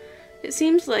help. It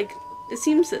seems that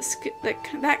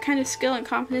that kind of skill and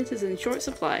competence is in short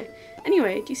supply.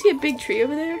 Anyway, do you see a big tree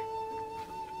over there?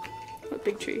 What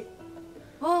big tree?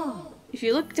 Oh. If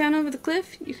you look down over the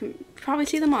cliff, you can probably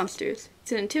see the monsters.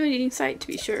 It's an intimidating sight, to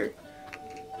be sure.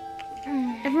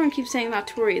 Everyone keeps saying not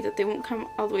to worry, that they won't come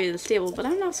all the way to the stable, but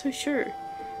I'm not so sure.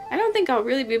 I don't think I'll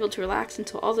really be able to relax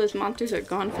until all those monsters are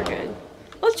gone for good.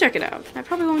 Let's check it out. I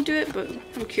probably won't do it, but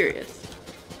I'm curious.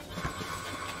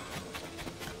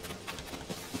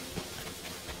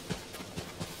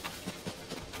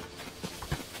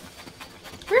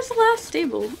 Where's the last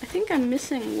stable? I think I'm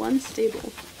missing one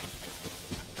stable.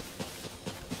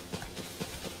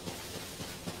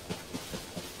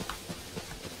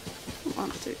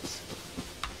 Monsters.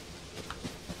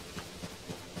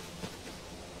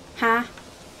 Huh?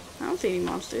 I don't see any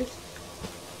monsters.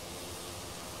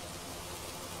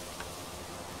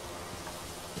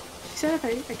 She said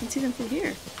if I can see them from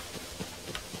here.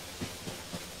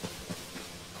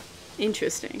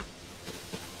 Interesting.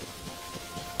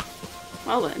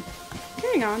 Well then,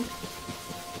 carrying on.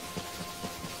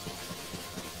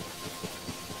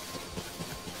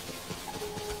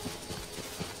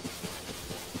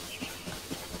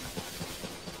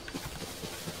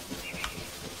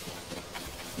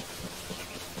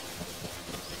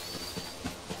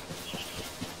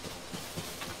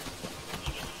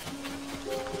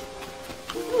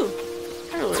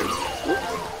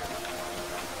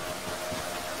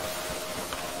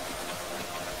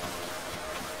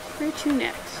 Where to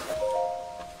next?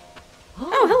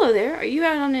 Oh, hello there. Are you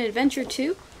out on an adventure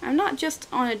too? I'm not just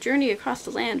on a journey across the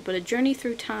land, but a journey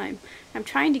through time. I'm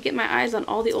trying to get my eyes on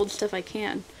all the old stuff I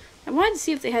can. I wanted to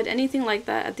see if they had anything like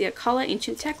that at the Akala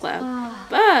Ancient Tech Lab,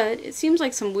 but it seems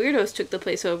like some weirdos took the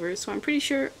place over, so I'm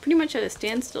pretty much at a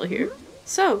standstill here.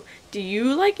 So, do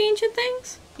you like ancient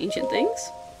things? Ancient things?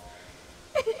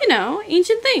 You know,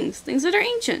 ancient things. Things that are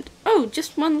ancient. Oh,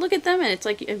 just one look at them and it's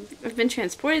like I've been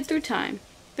transported through time.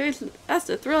 That's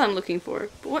the thrill I'm looking for.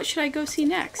 But what should I go see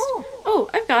next? Oh,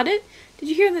 I've got it. Did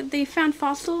you hear that they found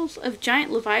fossils of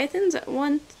giant leviathans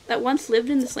that once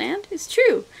lived in this land? It's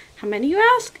true. How many, you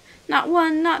ask? Not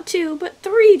one, not two, but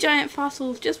 3 giant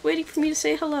fossils just waiting for me to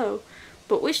say hello.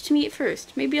 But which to meet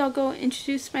first? Maybe I'll go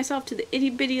introduce myself to the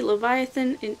itty-bitty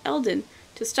leviathan in Eldon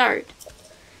to start.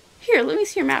 Here, let me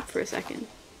see your map for a second.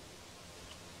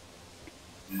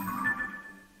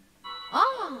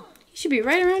 Oh! He should be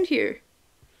right around here.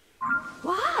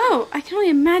 Wow! Oh, I can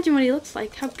only imagine what he looks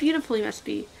like. How beautiful he must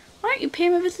be. Why don't you pay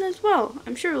him a visit as well?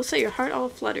 I'm sure it'll set your heart all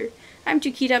aflutter. I'm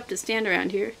too keyed up to stand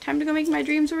around here. Time to go make my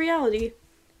dreams a reality.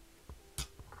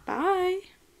 Bye.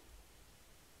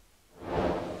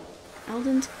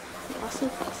 Eldon's Colossal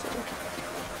Fossil.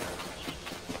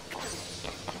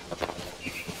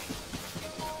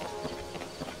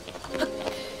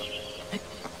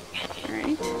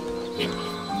 Alright.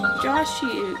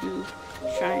 Joshi-Yu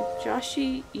Shrine.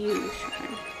 Joshi-Yu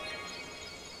Shrine.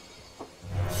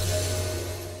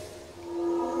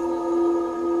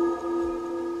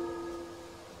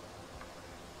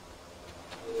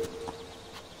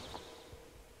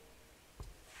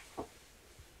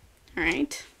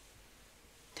 Alright.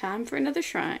 Time for another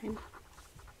shrine.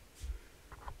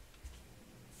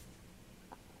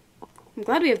 I'm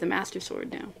glad we have the Master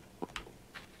Sword now.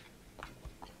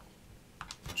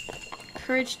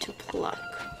 Courage to pluck,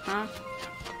 huh?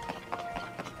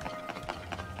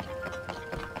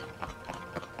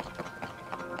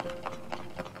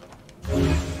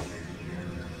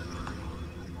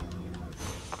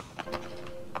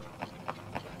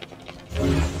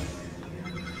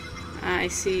 I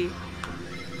see.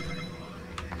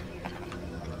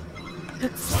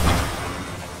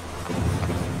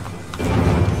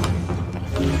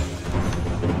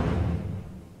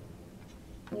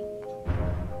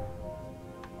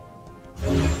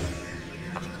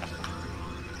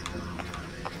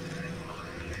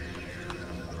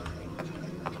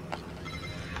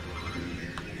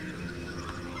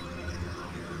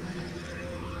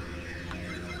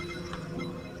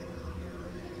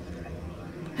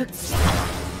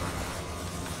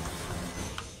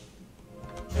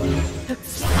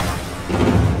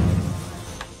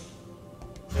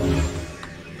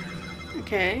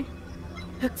 Okay.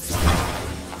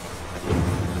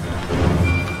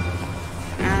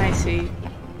 I see.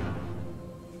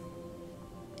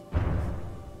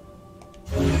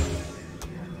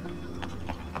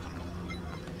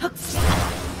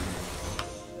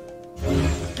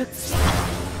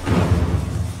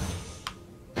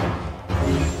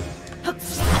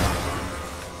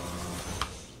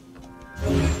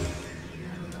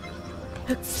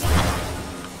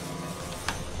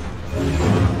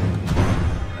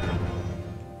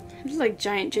 It's like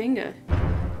giant Jenga.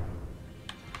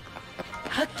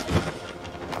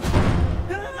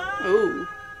 Oh,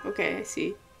 okay, I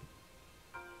see.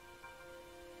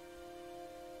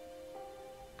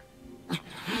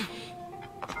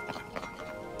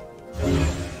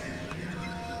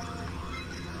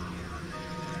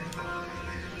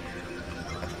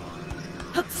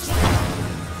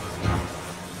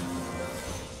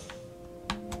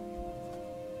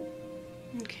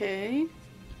 Okay.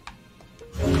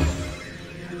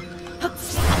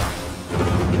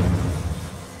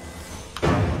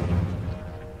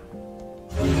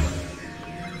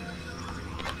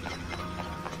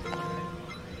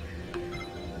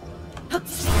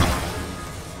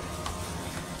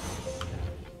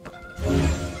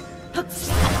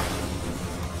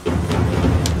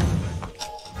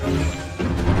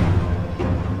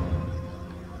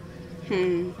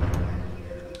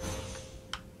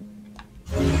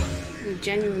 I'm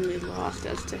genuinely lost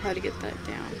as to how to get that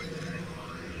down.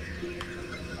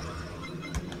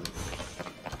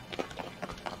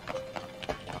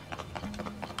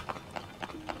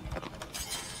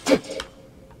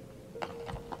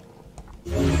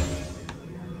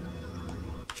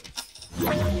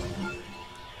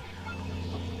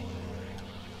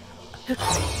 Nothing,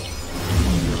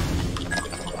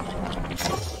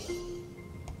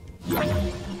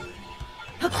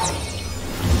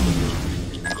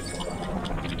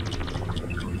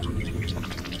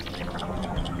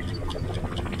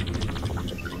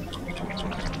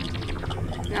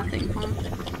 huh?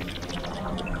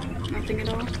 Nothing at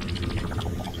all?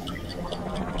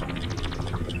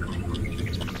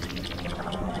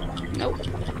 Nope.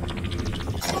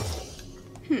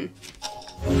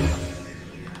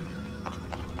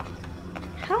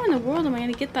 How in the world am I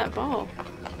gonna get that ball?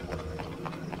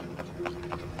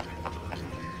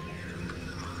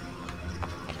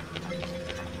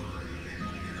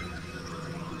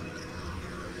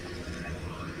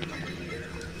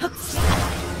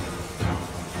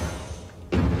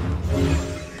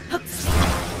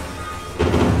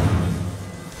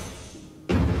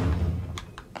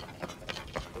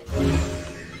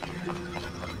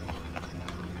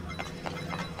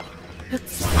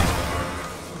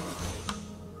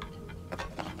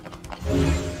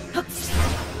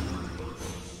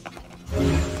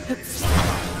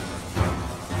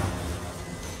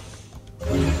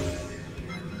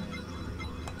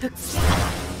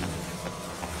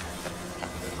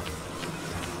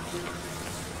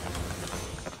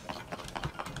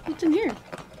 What's in here?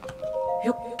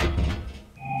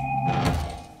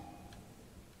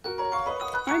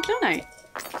 Argonite.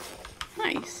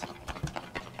 Nice.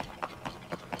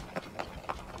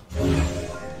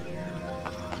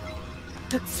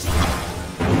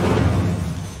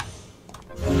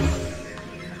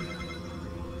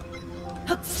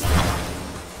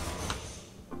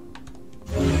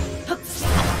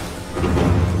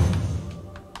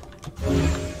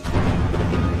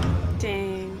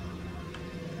 Dang.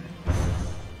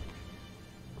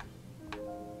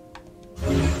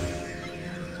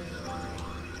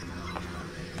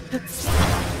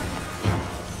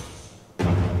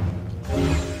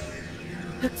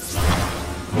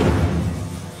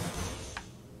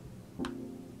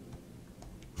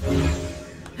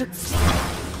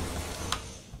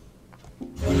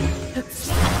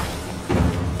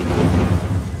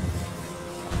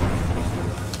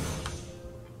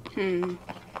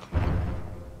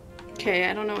 Okay,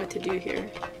 I don't know what to do here.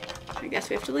 I guess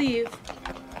we have to leave.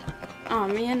 Oh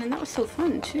man, and that was so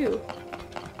fun too.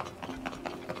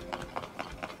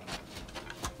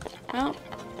 Well,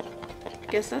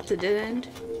 guess that's a dead end.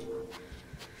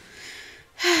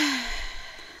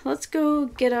 Let's go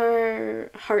get our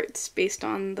hearts based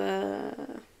on the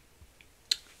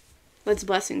Let's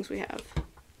blessings we have.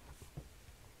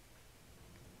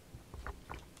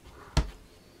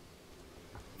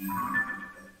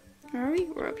 Where are we?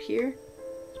 We're up here.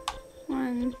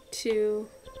 1, 2.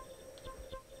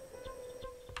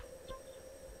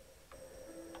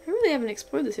 I really haven't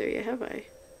explored this area, have I?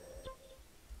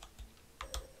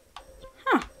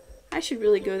 Huh. I should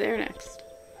really go there next.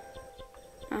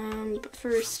 But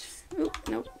first... Oh,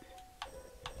 nope.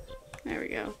 There we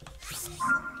go.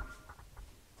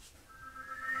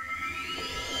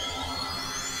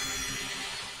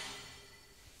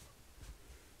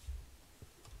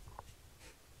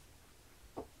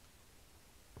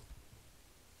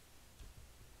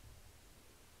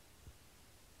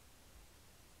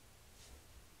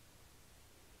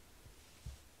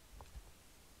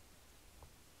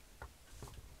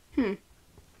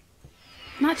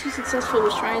 Not too successful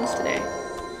with shrines today.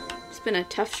 It's been a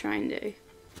tough shrine day.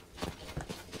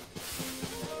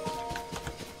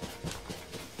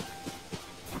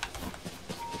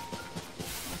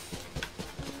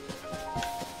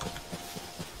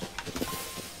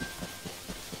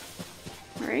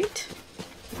 Alright.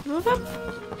 Move up.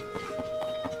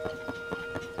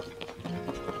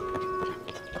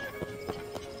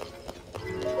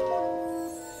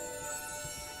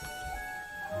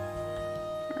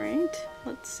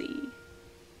 Let's see.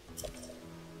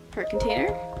 Heart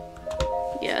container?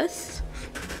 Yes.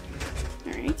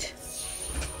 Alright.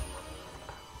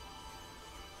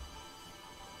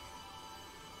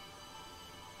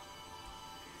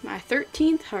 My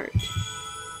 13th heart.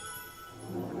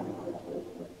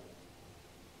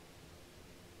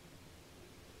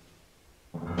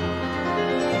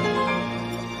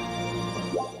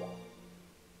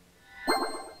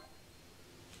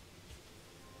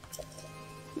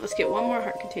 Let's get one more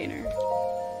heart container.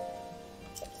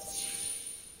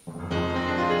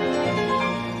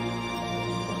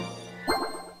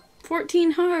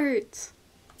 $14 hearts!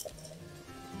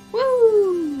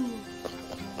 Woo!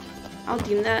 I'll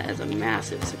deem that as a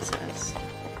massive success.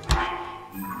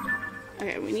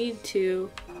 Okay, we need to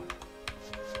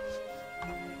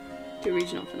do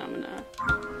regional phenomena.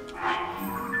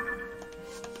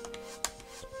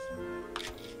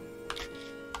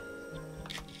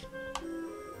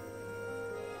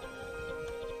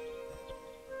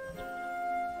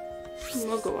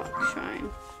 Mogawak Shrine.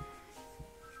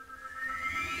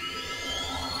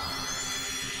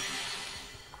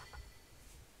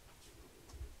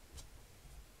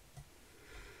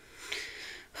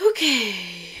 Okay.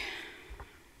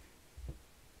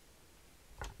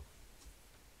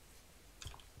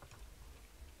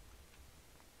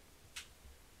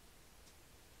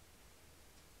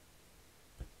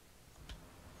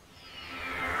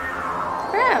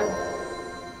 Crab.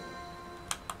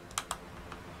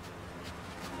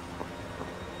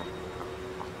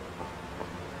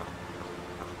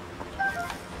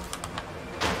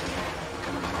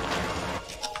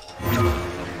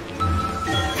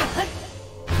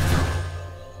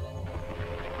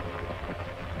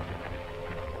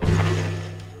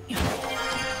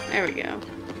 There we go.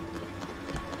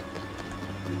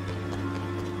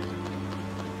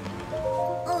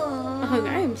 Oh,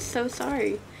 I am so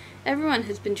sorry. Everyone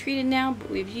has been treated now,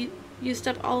 but we've used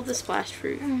up all of the splash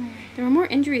fruit. There were more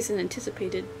injuries than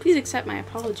anticipated. Please accept my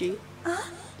apology.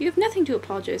 You have nothing to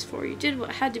apologize for. You did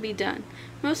what had to be done.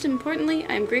 Most importantly,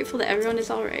 I am grateful that everyone is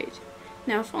alright.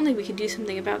 Now, if only we could do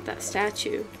something about that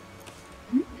statue.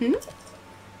 Hmm?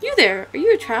 You there! Are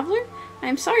you a traveler? I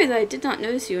am sorry that I did not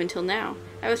notice you until now.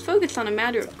 I was focused on a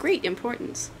matter of great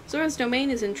importance. Zora's domain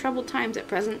is in troubled times at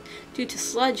present due to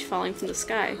sludge falling from the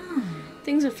sky.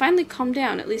 Things have finally calmed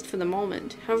down, at least for the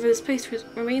moment. However, this place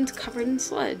remains covered in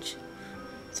sludge.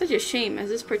 Such a shame, as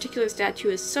this particular statue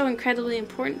is so incredibly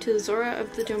important to the Zora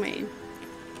of the domain.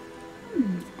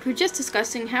 We were just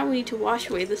discussing how we need to wash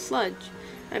away the sludge.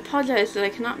 I apologize that I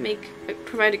cannot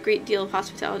provide a great deal of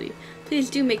hospitality. Please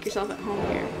do make yourself at home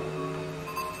here.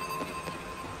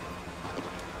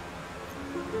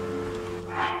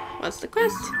 What's the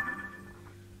quest?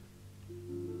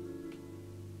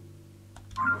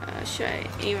 Should I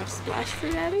aim a splash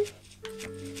fruit at her?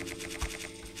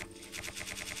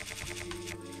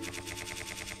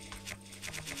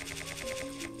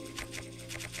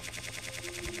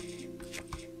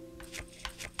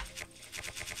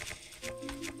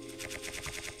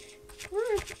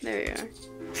 There you are.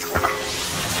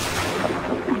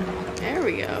 There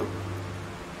we go.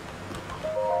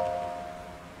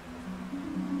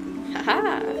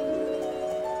 Haha!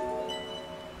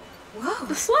 Whoa!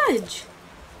 The sludge!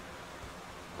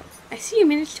 I see you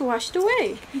managed to wash it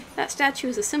away. That statue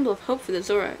is a symbol of hope for the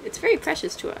Zora. It's very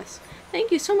precious to us.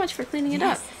 Thank you so much for cleaning it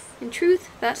up. In truth,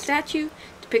 that statue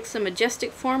depicts the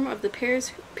majestic form of the pair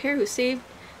who saved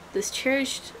this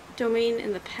cherished domain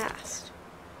in the past.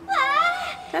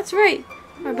 That's right.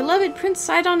 Our beloved Prince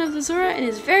Sidon of the Zora and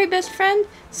his very best friend,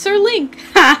 Sir Link.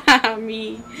 Ha ha ha,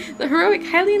 me. The heroic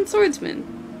Hylian swordsman.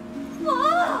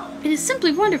 It is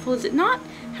simply wonderful, is it not?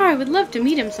 How I would love to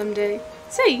meet him someday.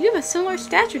 Say, you have a similar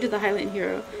stature to the Hylian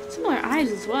hero. Similar eyes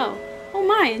as well. Oh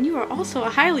my, and you are also a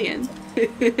Hylian.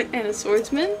 And a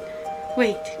swordsman?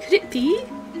 Wait, could it be?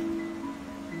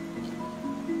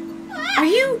 Are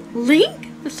you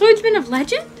Link, the swordsman of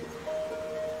legend?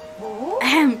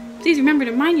 Ahem. Please remember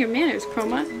to mind your manners,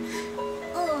 Chroma.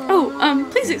 Oh,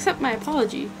 please accept my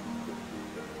apology.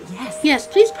 Yes,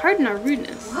 please pardon our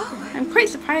rudeness. I'm quite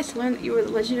surprised to learn that you are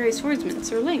the legendary swordsman,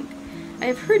 Sir Link. I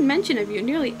have heard mention of you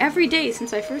nearly every day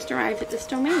since I first arrived at this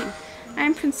domain. I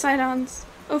am Prince Sidon's...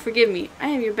 Oh, forgive me. I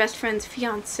am your best friend's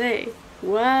fiancé.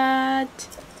 What?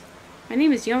 My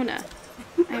name is Yona.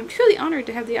 I am truly honored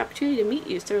to have the opportunity to meet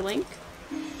you, Sir Link.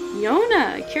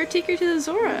 Yona, caretaker to the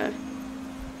Zora.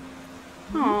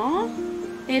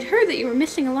 Aww. I had heard that you were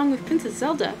missing along with Princess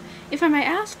Zelda. If I might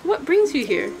ask, what brings you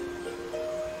here?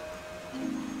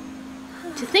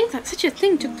 To think that such a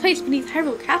thing took place beneath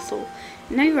Hyrule Castle,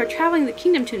 and now you are traveling the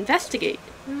kingdom to investigate.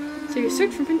 So your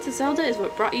search for Princess Zelda is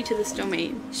what brought you to this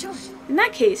domain. Sure. In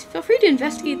that case, feel free to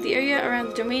investigate the area around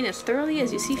the domain as thoroughly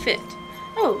as you see fit.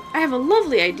 Oh, I have a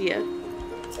lovely idea.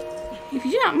 If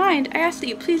you do not mind, I ask that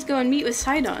you please go and meet with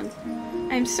Sidon.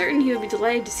 I am certain he would be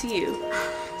delighted to see you.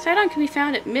 Sidon can be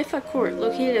found at Mipha Court,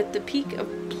 located at the peak of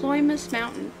Ploymus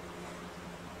Mountain.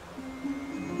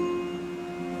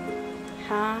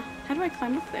 How do I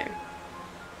climb up there?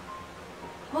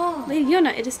 Oh, Lady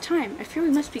Yona, it is time. I fear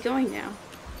we must be going now.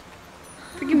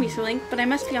 Forgive me, Sir Link, but I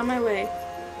must be on my way.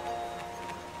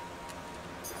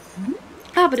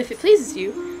 Ah, but if it pleases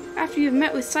you, after you have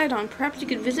met with Sidon, perhaps you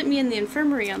could visit me in the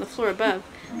infirmary on the floor above.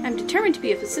 I am determined to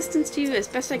be of assistance to you as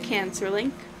best I can, Sir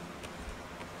Link.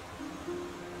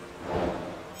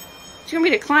 Do you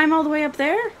want me to climb all the way up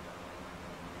there?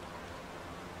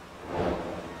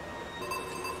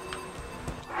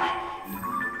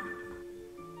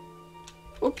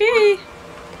 Okay.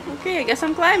 Okay, I guess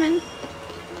I'm climbing.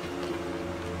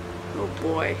 Oh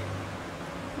boy.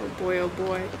 Oh boy, oh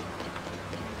boy.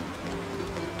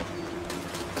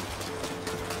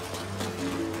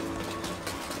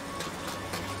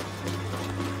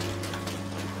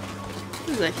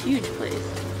 This is a huge place.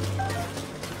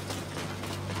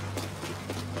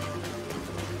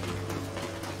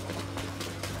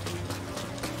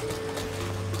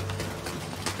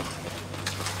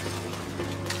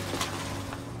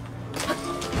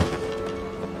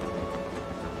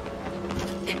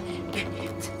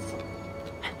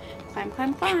 Climb,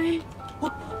 climb, climb.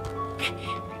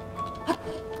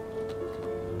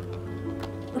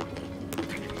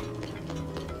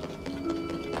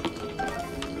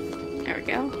 There we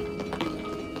go.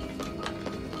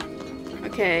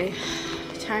 Okay,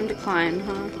 time to climb,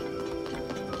 huh?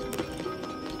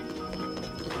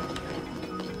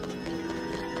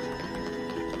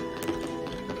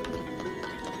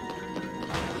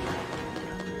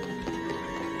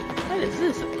 What is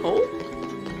this, a pole?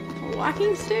 A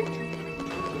walking stick?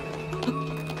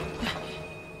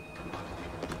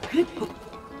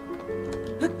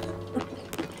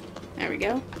 There we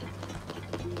go.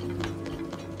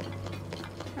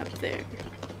 Up there.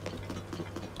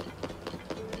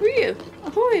 Who are you?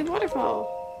 Ahoy, waterfall.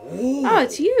 Oh,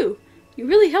 it's you. You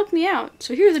really helped me out,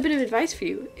 so here's a bit of advice for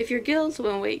you. If your gills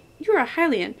won't wait, you're a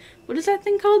Hylian. What is that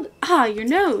thing called? Ah, your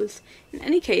nose. In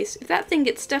any case, if that thing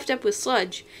gets stuffed up with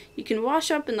sludge, you can wash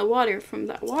up in the water from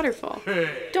that waterfall.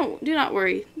 Do not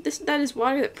worry. That is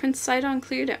water that Prince Sidon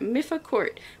cleared at Miffa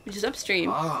Court, which is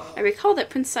upstream. I recall that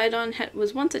Prince Sidon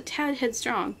was once a tad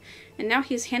headstrong, and now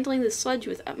he is handling the sludge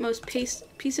with utmost peace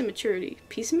and maturity.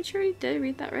 Peace and maturity? Did I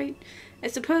read that right? I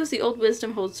suppose the old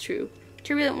wisdom holds true.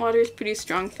 Turbulent waters produce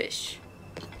strong fish.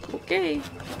 Okay.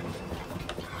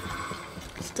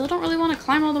 Still don't really want to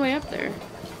climb all the way up there.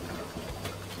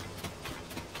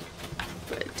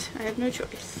 But I have no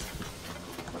choice.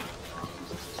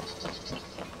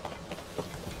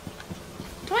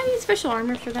 Do I need special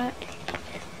armor for that?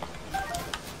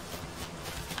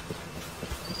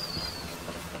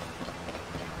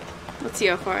 Let's see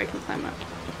how far I can climb up.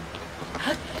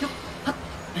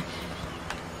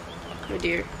 Oh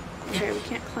dear. Okay, we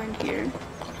can't climb here.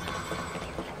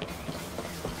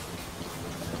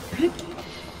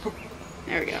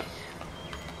 There we go.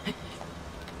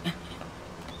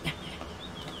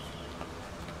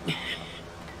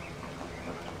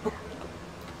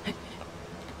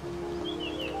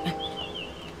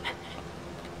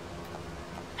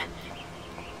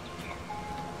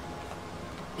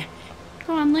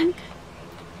 Go on, Link.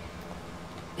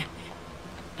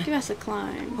 Give us a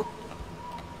climb.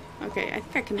 Okay, I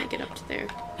think I can make it up to there.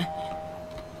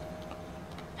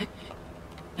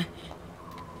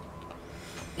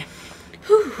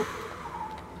 Whew.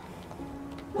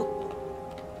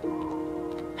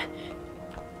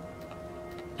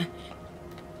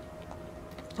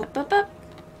 Up, up, up.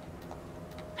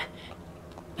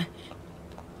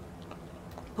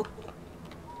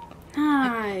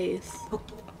 Nice.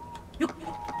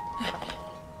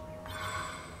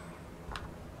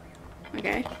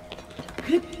 Okay.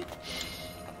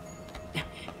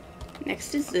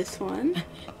 Next is this one.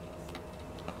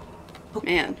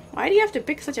 Man, why do you have to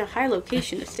pick such a high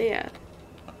location to stay at?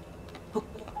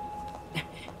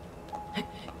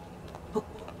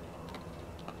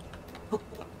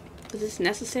 Was this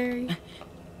necessary?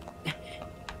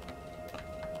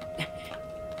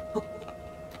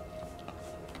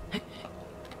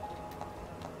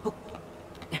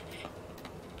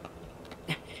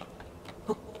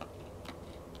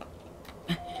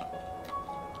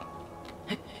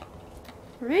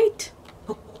 Right.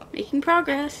 Making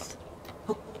progress.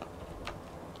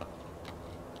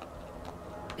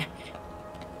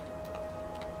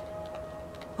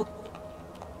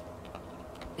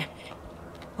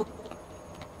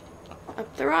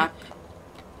 Up the rock.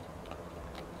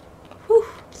 Whew,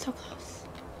 so close.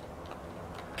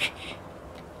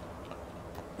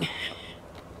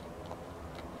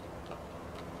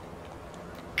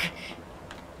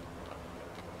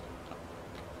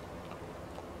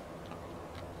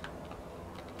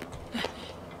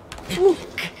 Ooh.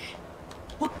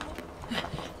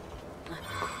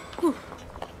 Ooh.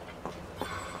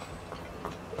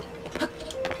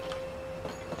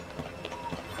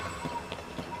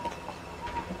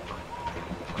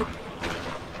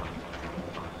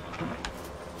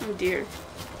 Oh dear.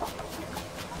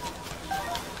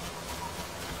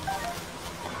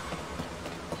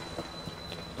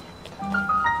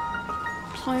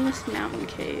 Primus Mountain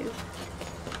Cave.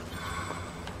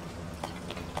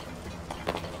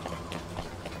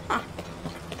 Huh.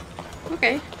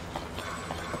 Okay.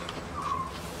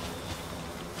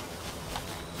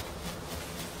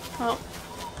 Well.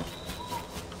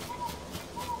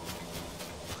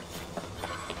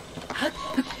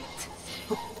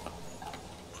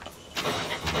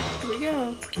 Here we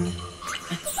go.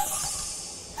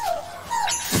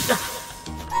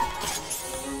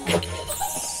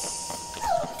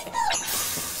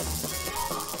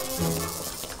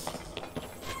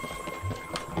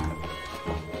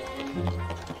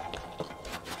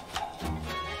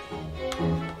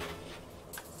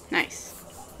 Nice.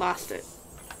 Lost it.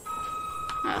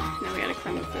 Oh, now we gotta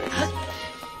climb up for this.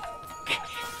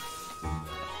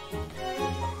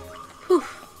 Whew.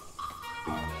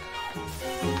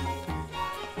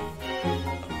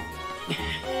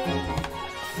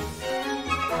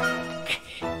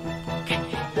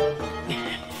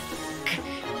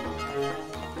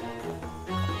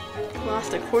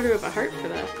 Lost a quarter of a heart for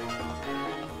that.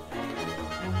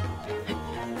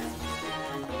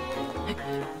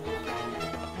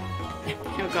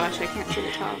 Oh gosh, I can't see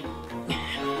the top.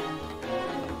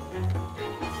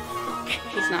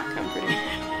 It's not comforting.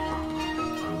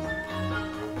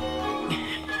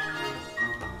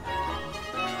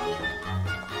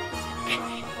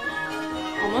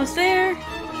 Almost there!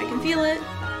 I can feel it.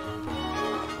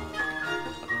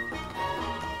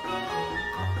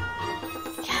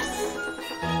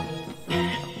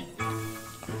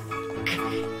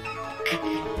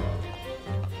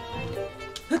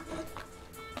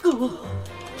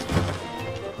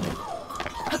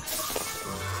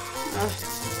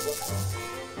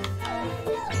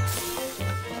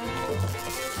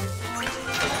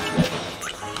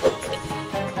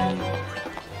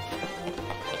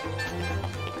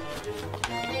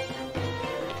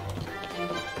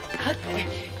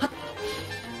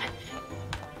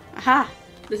 Aha!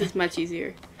 This is much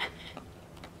easier.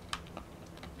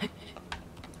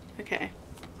 Okay.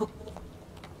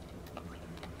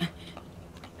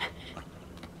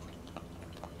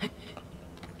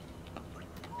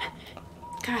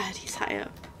 God, he's high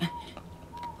up.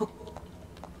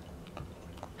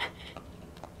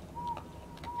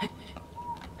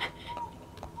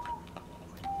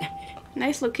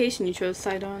 Nice location you chose,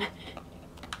 Sidon.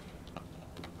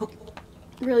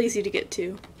 Real easy to get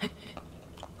to.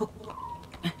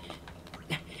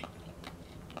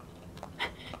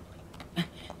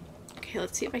 Okay,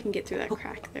 let's see if I can get through that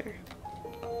crack there.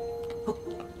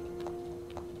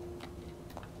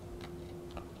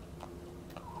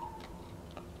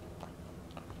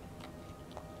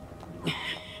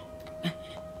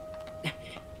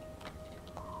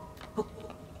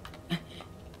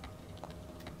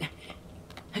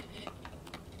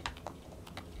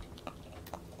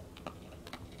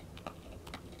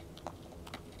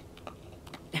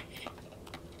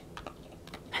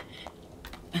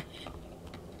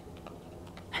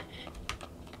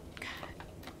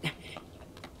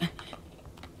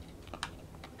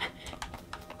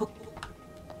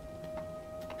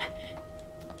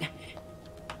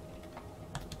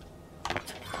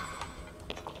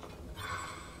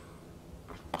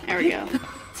 There we go.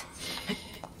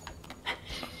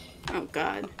 Oh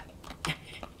god.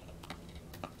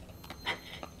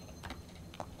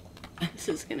 This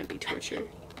is gonna be torture.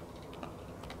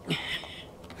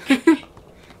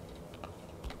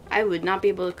 I would not be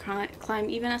able to climb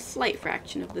even a slight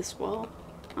fraction of this wall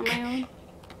on my own.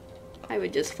 I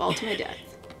would just fall to my death.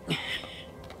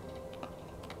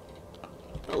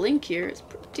 The link here is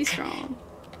pretty strong.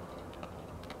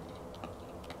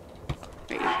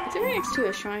 Wait, is it right next to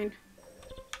a shrine?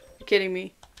 You're kidding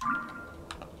me.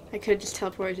 I could have just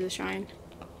teleported to the shrine.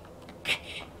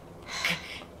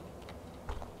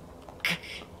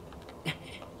 You're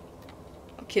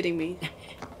kidding me.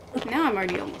 Now I'm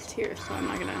already almost here, so I'm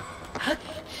not gonna...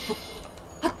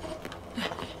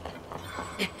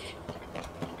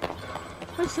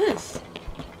 What's this?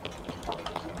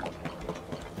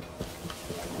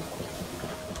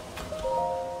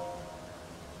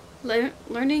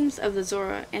 Learnings of the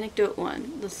Zora, Anecdote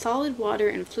 1. The solid water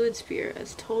and fluid sphere,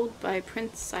 as told by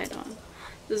Prince Sidon.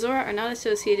 The Zora are not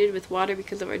associated with water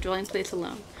because of our dwelling place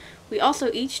alone. We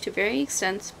also each, to varying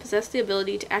extents, possess the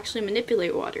ability to actually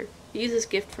manipulate water. We use this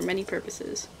gift for many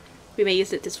purposes. We may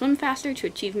use it to swim faster, to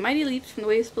achieve mighty leaps from the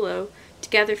waves below, to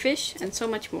gather fish, and so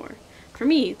much more. For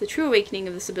me, the true awakening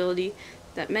of this ability,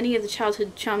 that many of the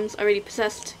childhood chums already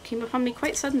possessed, came upon me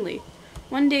quite suddenly.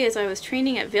 One day as I was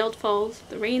training at Veiled Falls,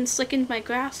 the rain slickened my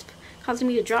grasp, causing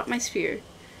me to drop my spear.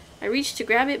 I reached to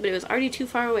grab it, but it was already too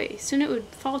far away. Soon it would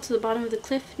fall to the bottom of the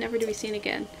cliff, never to be seen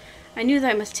again. I knew that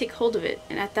I must take hold of it,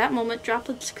 and at that moment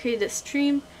droplets created a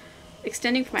stream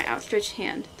extending from my outstretched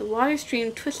hand. The water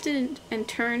stream twisted and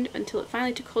turned until it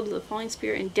finally took hold of the falling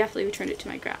spear and deftly returned it to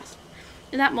my grasp.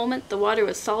 In that moment, the water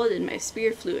was solid and my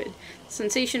spear fluid. The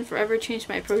sensation forever changed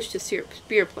my approach to spear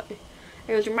play.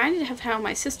 I was reminded of how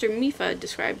my sister Mifa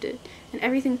described it, and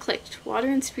everything clicked. Water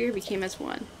and spear became as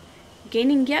one.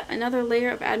 Gaining yet another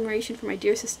layer of admiration for my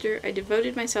dear sister, I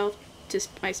devoted myself to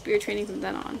my spear training from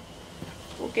then on.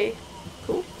 Okay,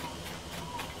 cool.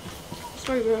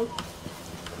 Story, bro.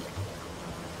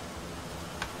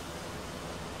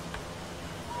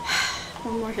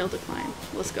 One more hill to climb.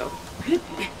 Let's go.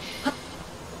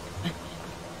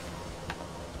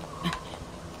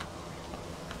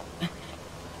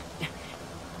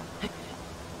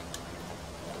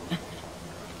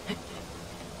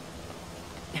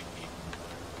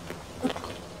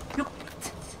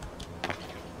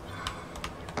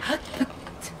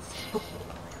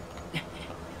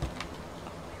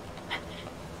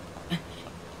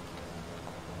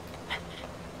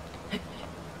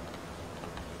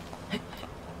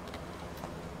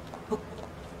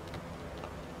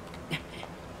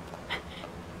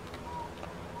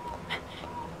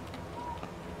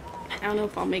 I don't know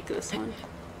if I'll make this one.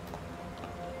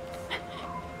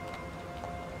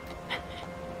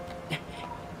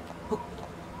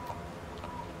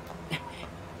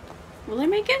 Will I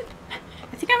make it?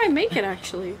 I think I might make it,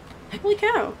 actually. Holy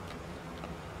cow.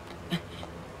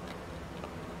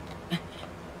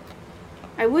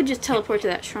 I would just teleport to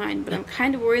that shrine, but I'm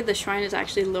kind of worried the shrine is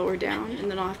actually lower down, and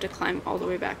then I'll have to climb all the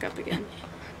way back up again.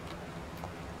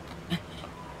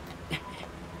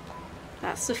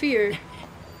 That's the fear.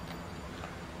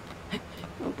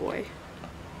 Oh boy.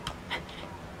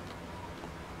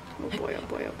 Oh boy, oh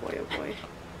boy, oh boy, oh boy.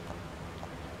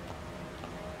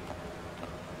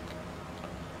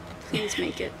 Please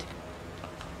make it.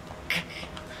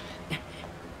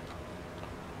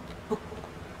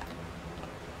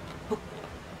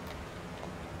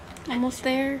 Almost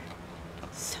there.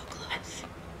 So close.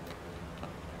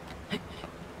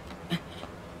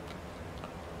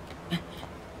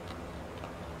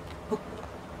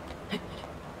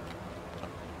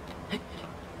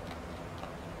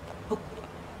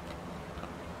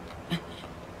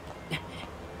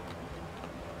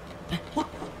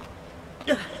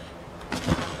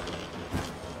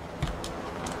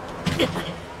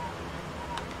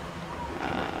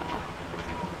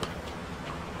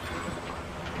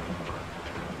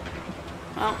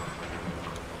 Well,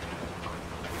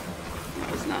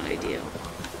 that was not ideal.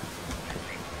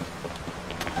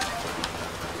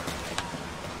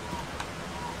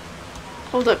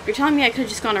 Hold up, you're telling me I could have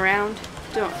just gone around?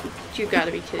 Don't. You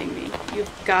gotta be kidding me.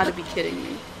 You've gotta be kidding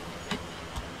me.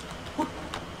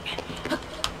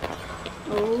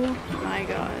 Oh my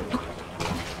god.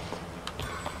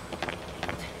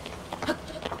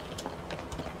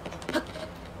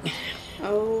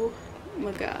 Oh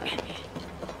my god.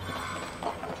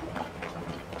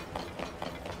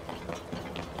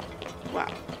 Wow.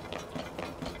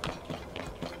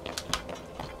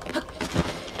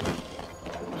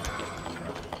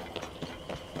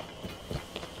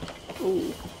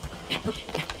 Ooh.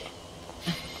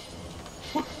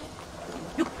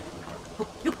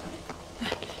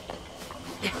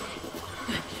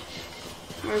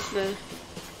 Where's the...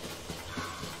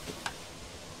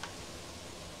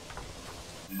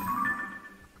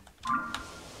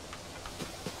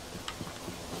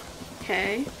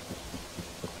 Okay.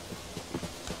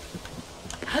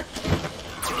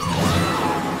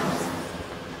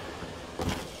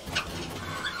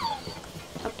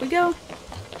 Up we go.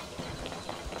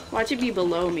 Watch it be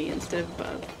below me instead of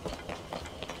above.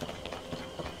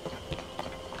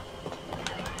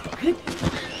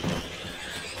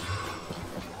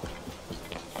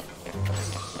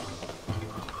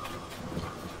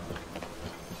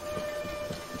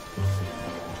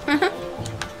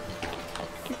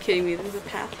 You're kidding me, there's a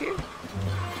path here?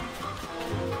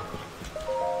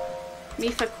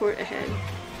 Mifa Court ahead.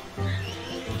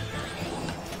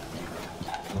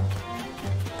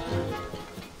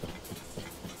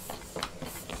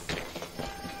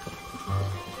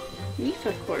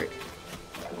 Mifa Court.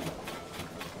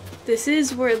 This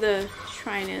is where the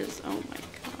shrine is. Oh my god.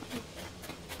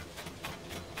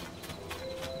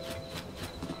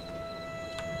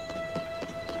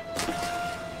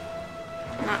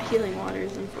 Not healing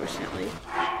waters, unfortunately.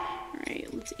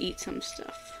 Alright, let's eat some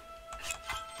stuff.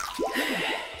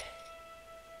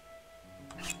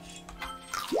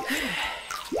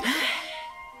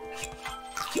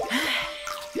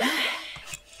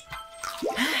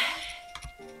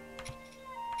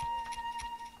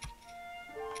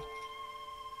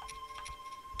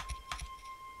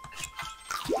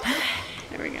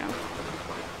 There we go.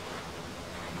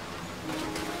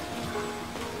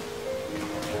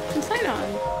 Inside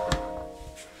on.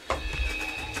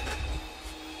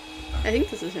 I think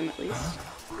this is him at least.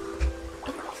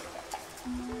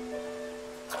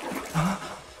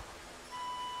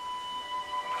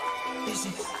 Is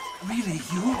it really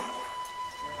you?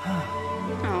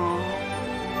 Aww.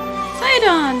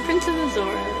 Sidon, Prince of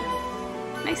Azora.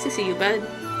 Nice to see you, bud.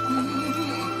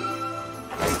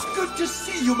 It's good to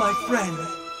see you, my friend.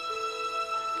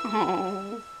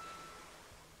 Aww.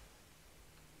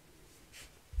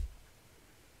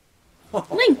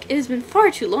 Link, it has been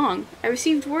far too long. I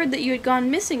received word that you had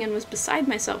gone missing and was beside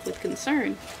myself with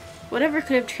concern. Whatever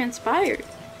could have transpired?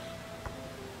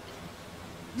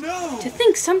 No! To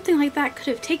think something like that could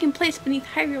have taken place beneath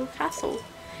Hyrule Castle.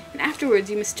 And afterwards,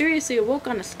 you mysteriously awoke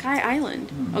on a sky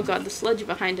island. Oh god, the sludge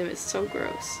behind him is so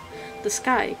gross. The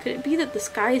sky. Could it be that the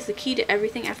sky is the key to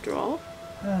everything after all?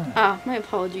 Ah, my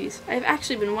apologies. I have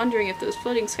actually been wondering if those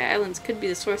floating sky islands could be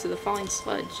the source of the falling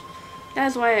sludge. That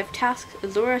is why I have tasked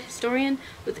Azora Historian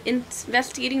with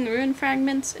investigating the ruin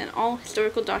fragments and all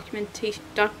historical documents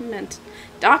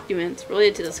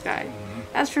related to the sky.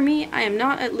 As for me, I am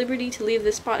not at liberty to leave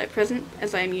this spot at present,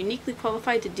 as I am uniquely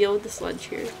qualified to deal with the sludge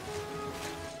here.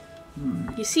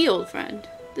 You see, old friend,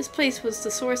 this place was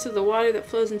the source of the water that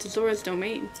flows into Zora's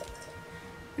domain.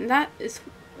 And that is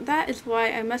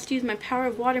why I must use my power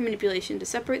of water manipulation to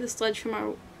separate the sludge from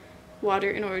our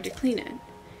water in order to clean it.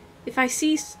 If I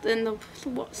cease, then the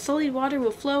sullied water will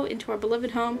flow into our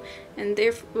beloved home, and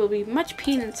there will be much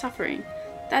pain and suffering.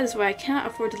 That is why I cannot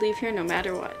afford to leave here no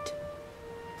matter what.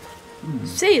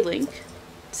 Say, Link,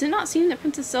 does it not seem that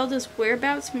Princess Zelda's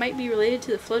whereabouts might be related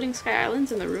to the floating sky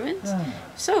islands and the ruins?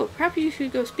 So, perhaps you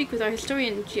should go speak with our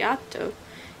historian Giotto.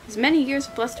 His many years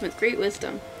have blessed him with great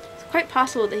wisdom. It's quite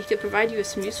possible that he could provide you with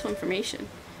some useful information.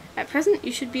 At present,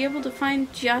 you should be able to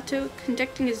find Giotto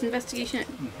conducting his investigation at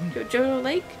Johto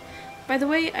Lake. By the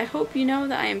way, I hope you know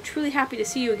that I am truly happy to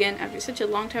see you again after such a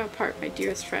long time apart, my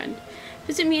dearest friend.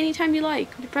 Visit me anytime you like.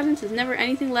 Your presence is never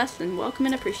anything less than welcome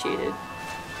and appreciated.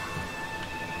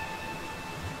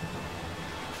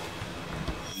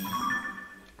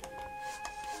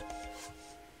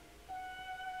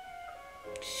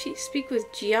 Speak with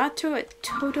Giotto at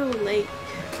Johto Lake.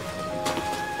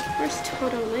 Where's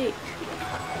Johto Lake?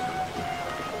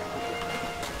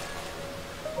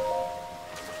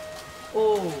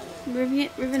 Oh.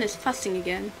 Riven is fussing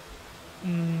again.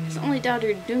 His only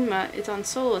daughter, Dunma, is on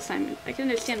solo assignment. I can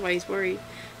understand why he's worried.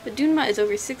 But Dunma is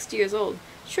over 60 years old.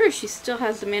 Sure, she still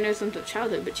has the mannerisms of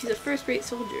childhood, but she's a first-rate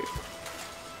soldier.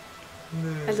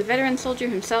 As a veteran soldier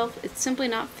himself, it's simply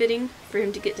not fitting for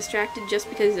him to get distracted just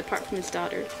because he's apart from his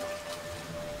daughter.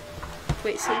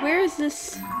 Wait, so where is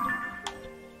this?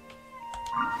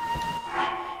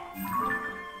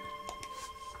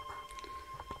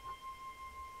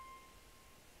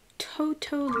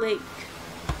 Johto Lake.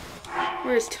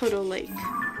 Where is Johto Lake?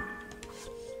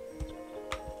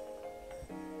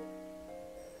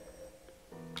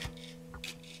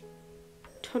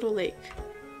 Johto Lake.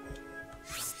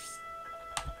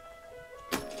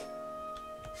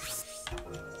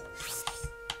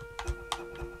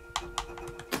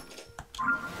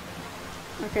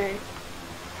 Okay.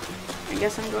 I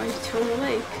guess I'm going to Johto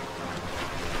Lake.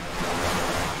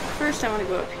 First, I want to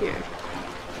go up here.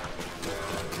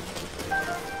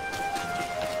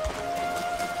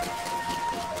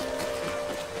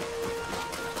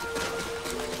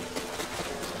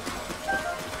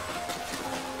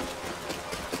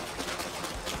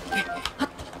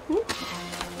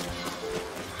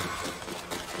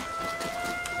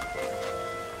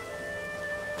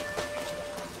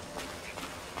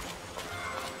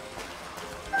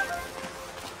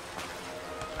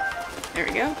 There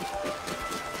we go.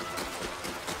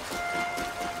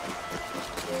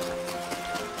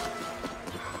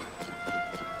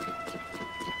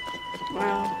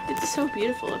 Wow, it's so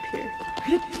beautiful up here.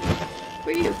 Who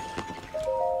are you?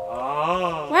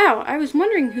 Wow, I was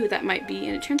wondering who that might be,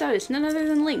 and it turns out it's none other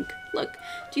than Link. Look,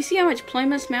 do you see how much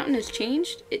Ploymus Mountain has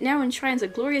changed? It now enshrines a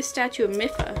glorious statue of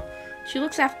Mipha. She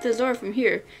looks after the Zora from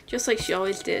here, just like she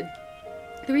always did.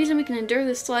 The reason we can endure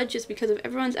this sludge is because of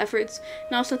everyone's efforts,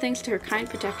 and also thanks to her kind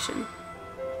protection.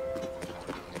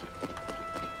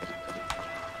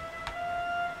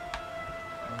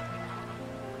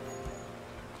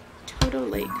 Johto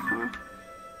Lake, huh?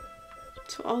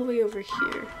 So all the way over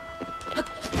here.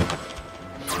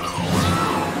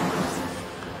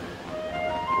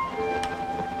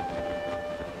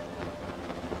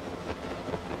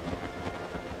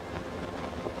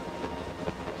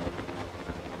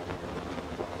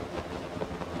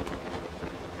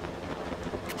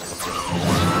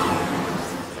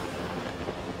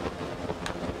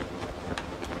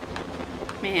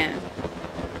 Man.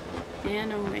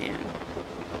 Man, oh man.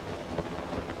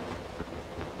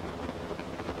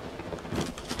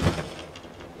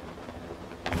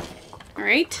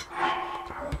 Alright.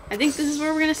 I think this is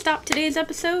where we're going to stop today's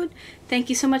episode. Thank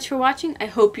you so much for watching. I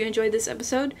hope you enjoyed this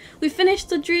episode. We finished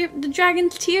the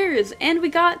Dragon's Tears, and we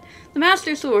got the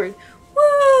Master Sword.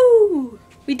 Woo!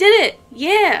 We did it!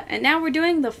 Yeah! And now we're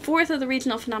doing the 4th of the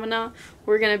regional phenomena.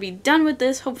 We're going to be done with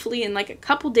this, hopefully, in like a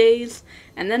couple days.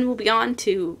 And then we'll be on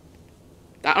to,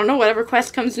 I don't know, whatever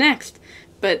quest comes next.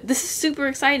 But this is super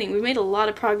exciting. We've made a lot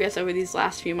of progress over these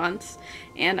last few months.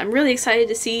 And I'm really excited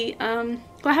to see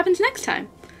what happens next time.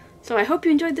 So I hope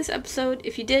you enjoyed this episode.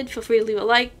 If you did, feel free to leave a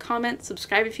like, comment,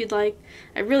 subscribe if you'd like.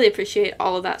 I really appreciate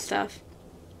all of that stuff.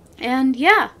 And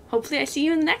yeah, hopefully I see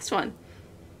you in the next one.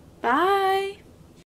 Bye!